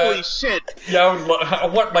for that. Holy shit! Yeah, I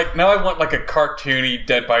want like a cartoony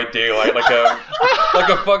Dead by Daylight, like a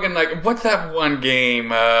fucking like what's that one game?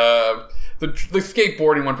 The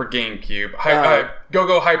skateboarding one for GameCube.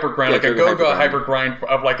 Go-Go Hypergrind, like a Go-Go Hypergrind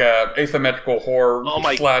of like a asymmetrical horror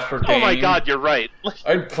slasher game. Oh my god, you're right.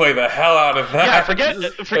 I'd play the hell out of that. Yeah,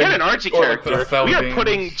 forget an Archie character. Like we are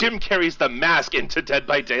putting Jim Carrey's The Mask into Dead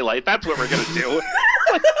by Daylight. That's what we're gonna do.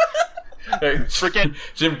 Forget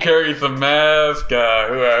Jim Carrey's The Mask.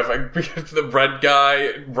 Who else? Like the red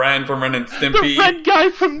guy ran from Ren and Stimpy. The red guy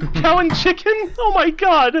from Cow and Chicken. Oh my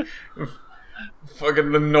god.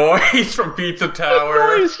 Fucking the noise from Pizza Tower.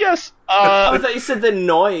 The noise, yes. I thought you said the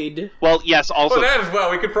Noid. Well, yes, also... Well, that as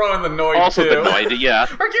well. We could throw in the Noid, also too. Also the Noid, yeah.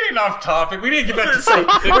 We're getting off topic. We need to get back to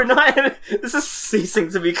Sonic. We're not... This is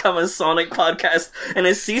ceasing to become a Sonic podcast, and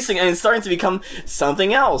it's ceasing, and it's starting to become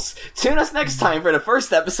something else. Tune us next time for the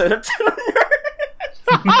first episode of Tune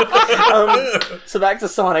Nerd. So back to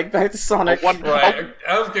Sonic. Right.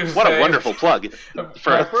 I was going to say... What a wonderful plug.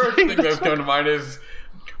 My first thing that's coming to mind is...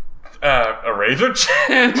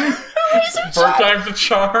 Eraser-Chan. Bird Time's a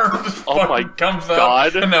Charm. Oh my comes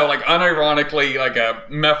god! Up. No, like unironically, like a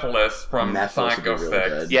Mephiles from Sonic 06.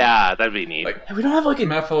 Really yeah, that'd be neat. Like, we don't have like a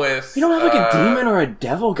Mephiles. We don't have like a demon or a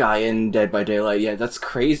devil guy in Dead by Daylight yet. That's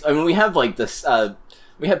crazy. I mean, we have like this.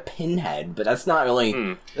 We have Pinhead, but that's not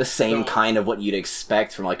really the same kind of what you'd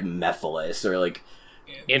expect from like Mephiles or like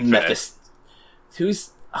Infinite. Who's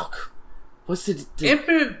what's the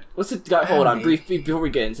Infinite? What's the guy? Hold on, brief before we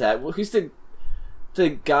get into that. Who's the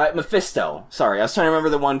guy? Mephisto. Sorry, I was trying to remember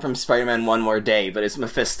the one from Spider-Man One More Day, but it's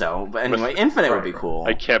Mephisto. But anyway, Infinite would be cool.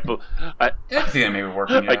 I can't. I see that maybe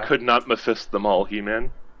working. I could not Mephisto them all,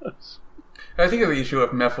 He-Man. I think the issue of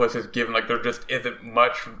Mephiles is given like there just isn't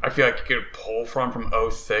much. I feel like you could pull from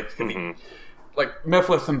 06. Like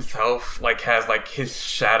Mephiles himself, like has like his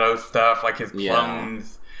shadow stuff, like his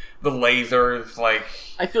clones. The lasers, like...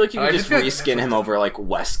 I feel like you could just reskin him over, like,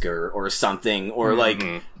 Wesker or something, or, like,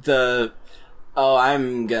 the... Oh,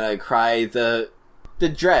 I'm gonna cry, the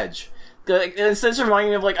Dredge. Instead of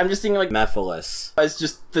reminding me of, like, I'm just thinking, like, Mephiles. It's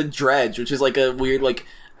just the Dredge, which is, like, a weird, like,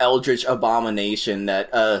 eldritch abomination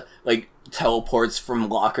that, like, teleports from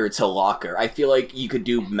locker to locker. I feel like you could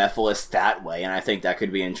do Mephiles that way, and I think that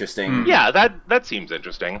could be interesting. Yeah, that seems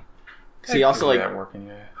interesting. So he also,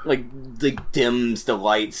 like dims the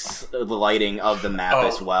lighting of the map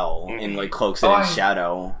as well, and like cloaks it in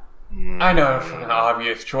shadow. I know an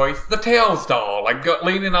obvious choice: the Tails doll, like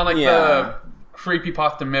leaning on like the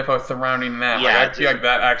creepypasta mythos surrounding that. Yeah, like, I feel like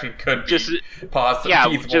that actually could be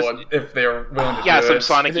feasible if they're willing to do it. Some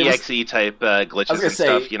Sonic EXE type glitches and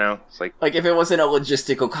stuff. You know, it's like if it wasn't a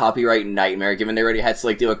logistical copyright nightmare, given they already had to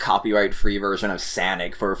like do a copyright free version of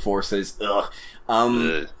Sonic for Forces.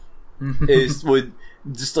 Would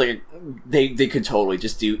just like they could totally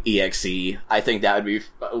just do EXE. I think that would be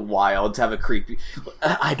wild to have a creepy.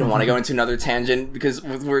 I don't want to go into another tangent because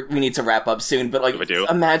we need to wrap up soon. But like, We do.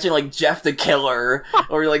 imagine like Jeff the Killer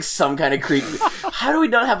or like some kind of creepy. How do we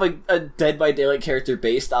not have like a Dead by Daylight character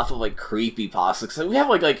based off of like creepypasta? So we have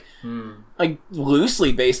like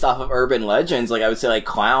loosely based off of urban legends. Like I would say like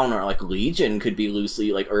Clown or like Legion could be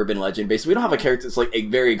loosely like urban legend based. We don't have a character that's like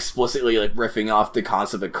very explicitly like riffing off the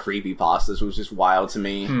concept of creepypastas, which is just wild to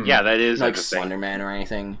me. Yeah, that is Like interesting. Slenderman or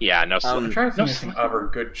anything. Yeah, no. I'm trying to think of some other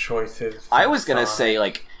good choices. I was gonna say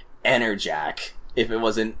like Enerjack if it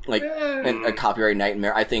wasn't like a copyright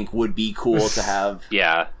nightmare. I think would be cool to have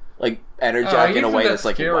Yeah. like Enerjack in a way that's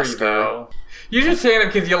like scary, Wesker. though. You just say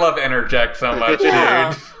it because you love Enerjack so much,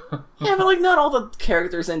 Yeah. dude. Yeah, but like not all the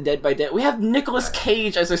characters in Dead by Daylight. We have Nicolas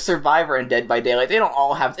Cage as a survivor in Dead by Daylight. They don't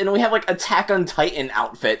all have, and we have like Attack on Titan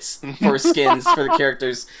outfits for skins for the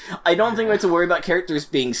characters. I don't think we have to worry about characters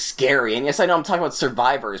being scary. And yes, I know I'm talking about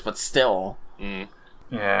survivors, but still.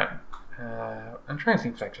 Yeah. I'm trying to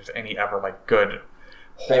think if like, there's any other like good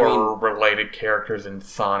horror-related characters in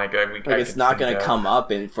Sonic. Like it's not going to come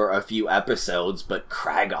up in for a few episodes, but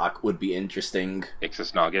Kragok would be interesting.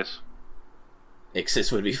 Ixis Naugus.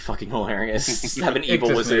 Ixis would be fucking hilarious. Just have an evil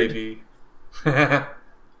Ixis, wizard. maybe.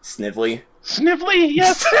 Snively. Snively,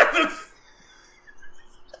 yes!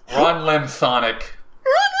 Ron Lim Sonic.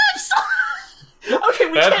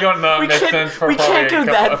 Okay, That's gonna make sense for we can't probably go a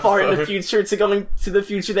couple that far in the episodes. future to going to the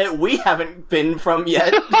future that we haven't been from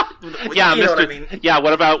yet. Yeah, you know Mr. what I mean. Yeah,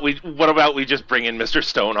 what about we just bring in Mr.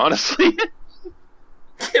 Stone, honestly?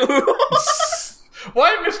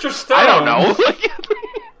 Why Mr. Stone? I don't know.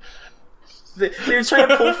 They're trying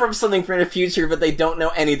to pull from something from the future, but they don't know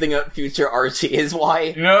anything about future Archie. Is why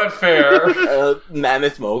You know it's fair.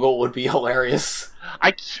 Mammoth Mogul would be hilarious.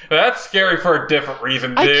 That's scary for a different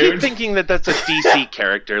reason, I dude. keep thinking that that's a DC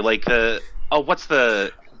character, like what's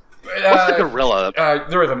the gorilla?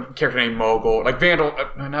 There was a character named Mogul, like Vandal.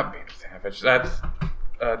 No, not Vandal Savage. That's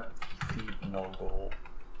Mogul.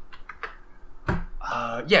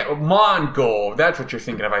 Yeah, Mongol. That's what you're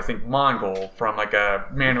thinking of. I think Mongol from like a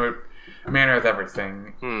Man Who Has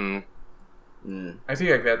Everything. I think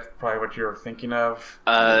like that's probably what you're thinking of.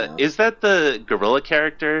 Is that the gorilla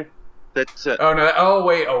character? That's Oh no! Oh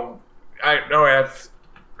wait! That's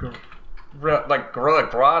like Gorilla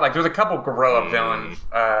Grodd. Like there's a couple gorilla villains.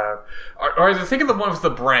 Or is it thinking of the one with the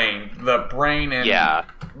brain? The brain and yeah,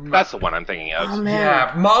 that's the one I'm thinking of. Oh man,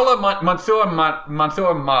 yeah, Mala Mansua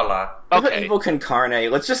Mala. What about Okay. Evil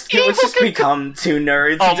Concarne? Let's just become two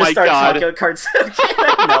nerds Oh and just my start God. talking about cartoons.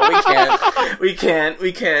 No, we can't.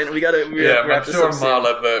 We gotta Yeah, wrap this up Mansua soon.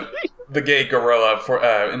 Mala, the gay gorilla for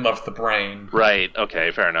in love with the brain. Right.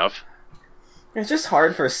 Okay. Fair enough. It's just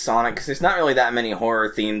hard for Sonic because there's not really that many horror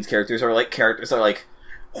themed characters or like characters that are like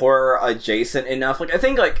horror adjacent enough. Like I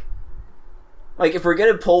think like if we're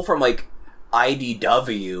gonna pull from like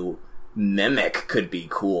IDW, Mimic could be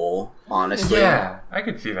cool. Honestly, Yeah, I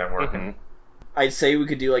could see that working. I'd say we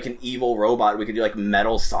could do like an evil robot. We could do like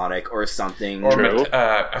Metal Sonic or something. Or True.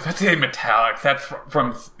 I was about to say Metallics. That's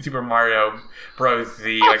from Super Mario Bros.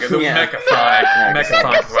 Z. Like the Yeah. Mecha Sonic. Mecha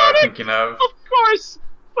Sonic is what I was thinking of. Of course.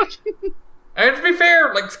 And to be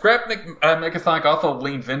fair, like Scrap Mecha Sonic also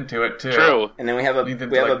leans into it too. True. And then we have a You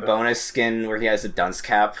did a like that. bonus skin where he has a dunce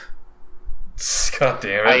cap. God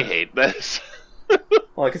damn it! I hate this.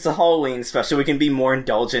 Like it's a Halloween special. We can be more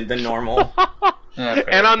indulgent than normal. Yeah,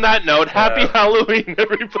 fair. And on that note, happy Halloween,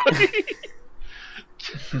 everybody.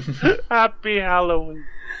 Happy Halloween.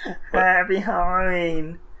 Happy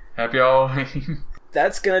Halloween. Happy Halloween.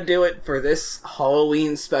 That's gonna do it for this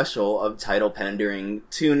Halloween special of Title Pandering.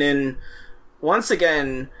 Tune in once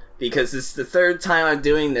again, because it's the third time I'm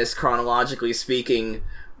doing this, chronologically speaking,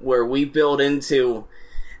 where we build into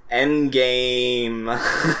Endgame.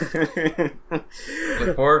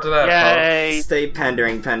 Look forward to that, Yay. Stay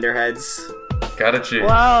pandering, penderheads. folks. Gotta cheers.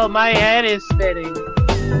 Whoa, my head is spinning.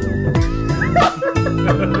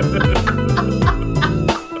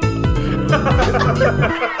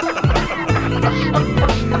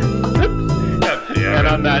 God damn it. And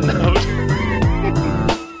on that note.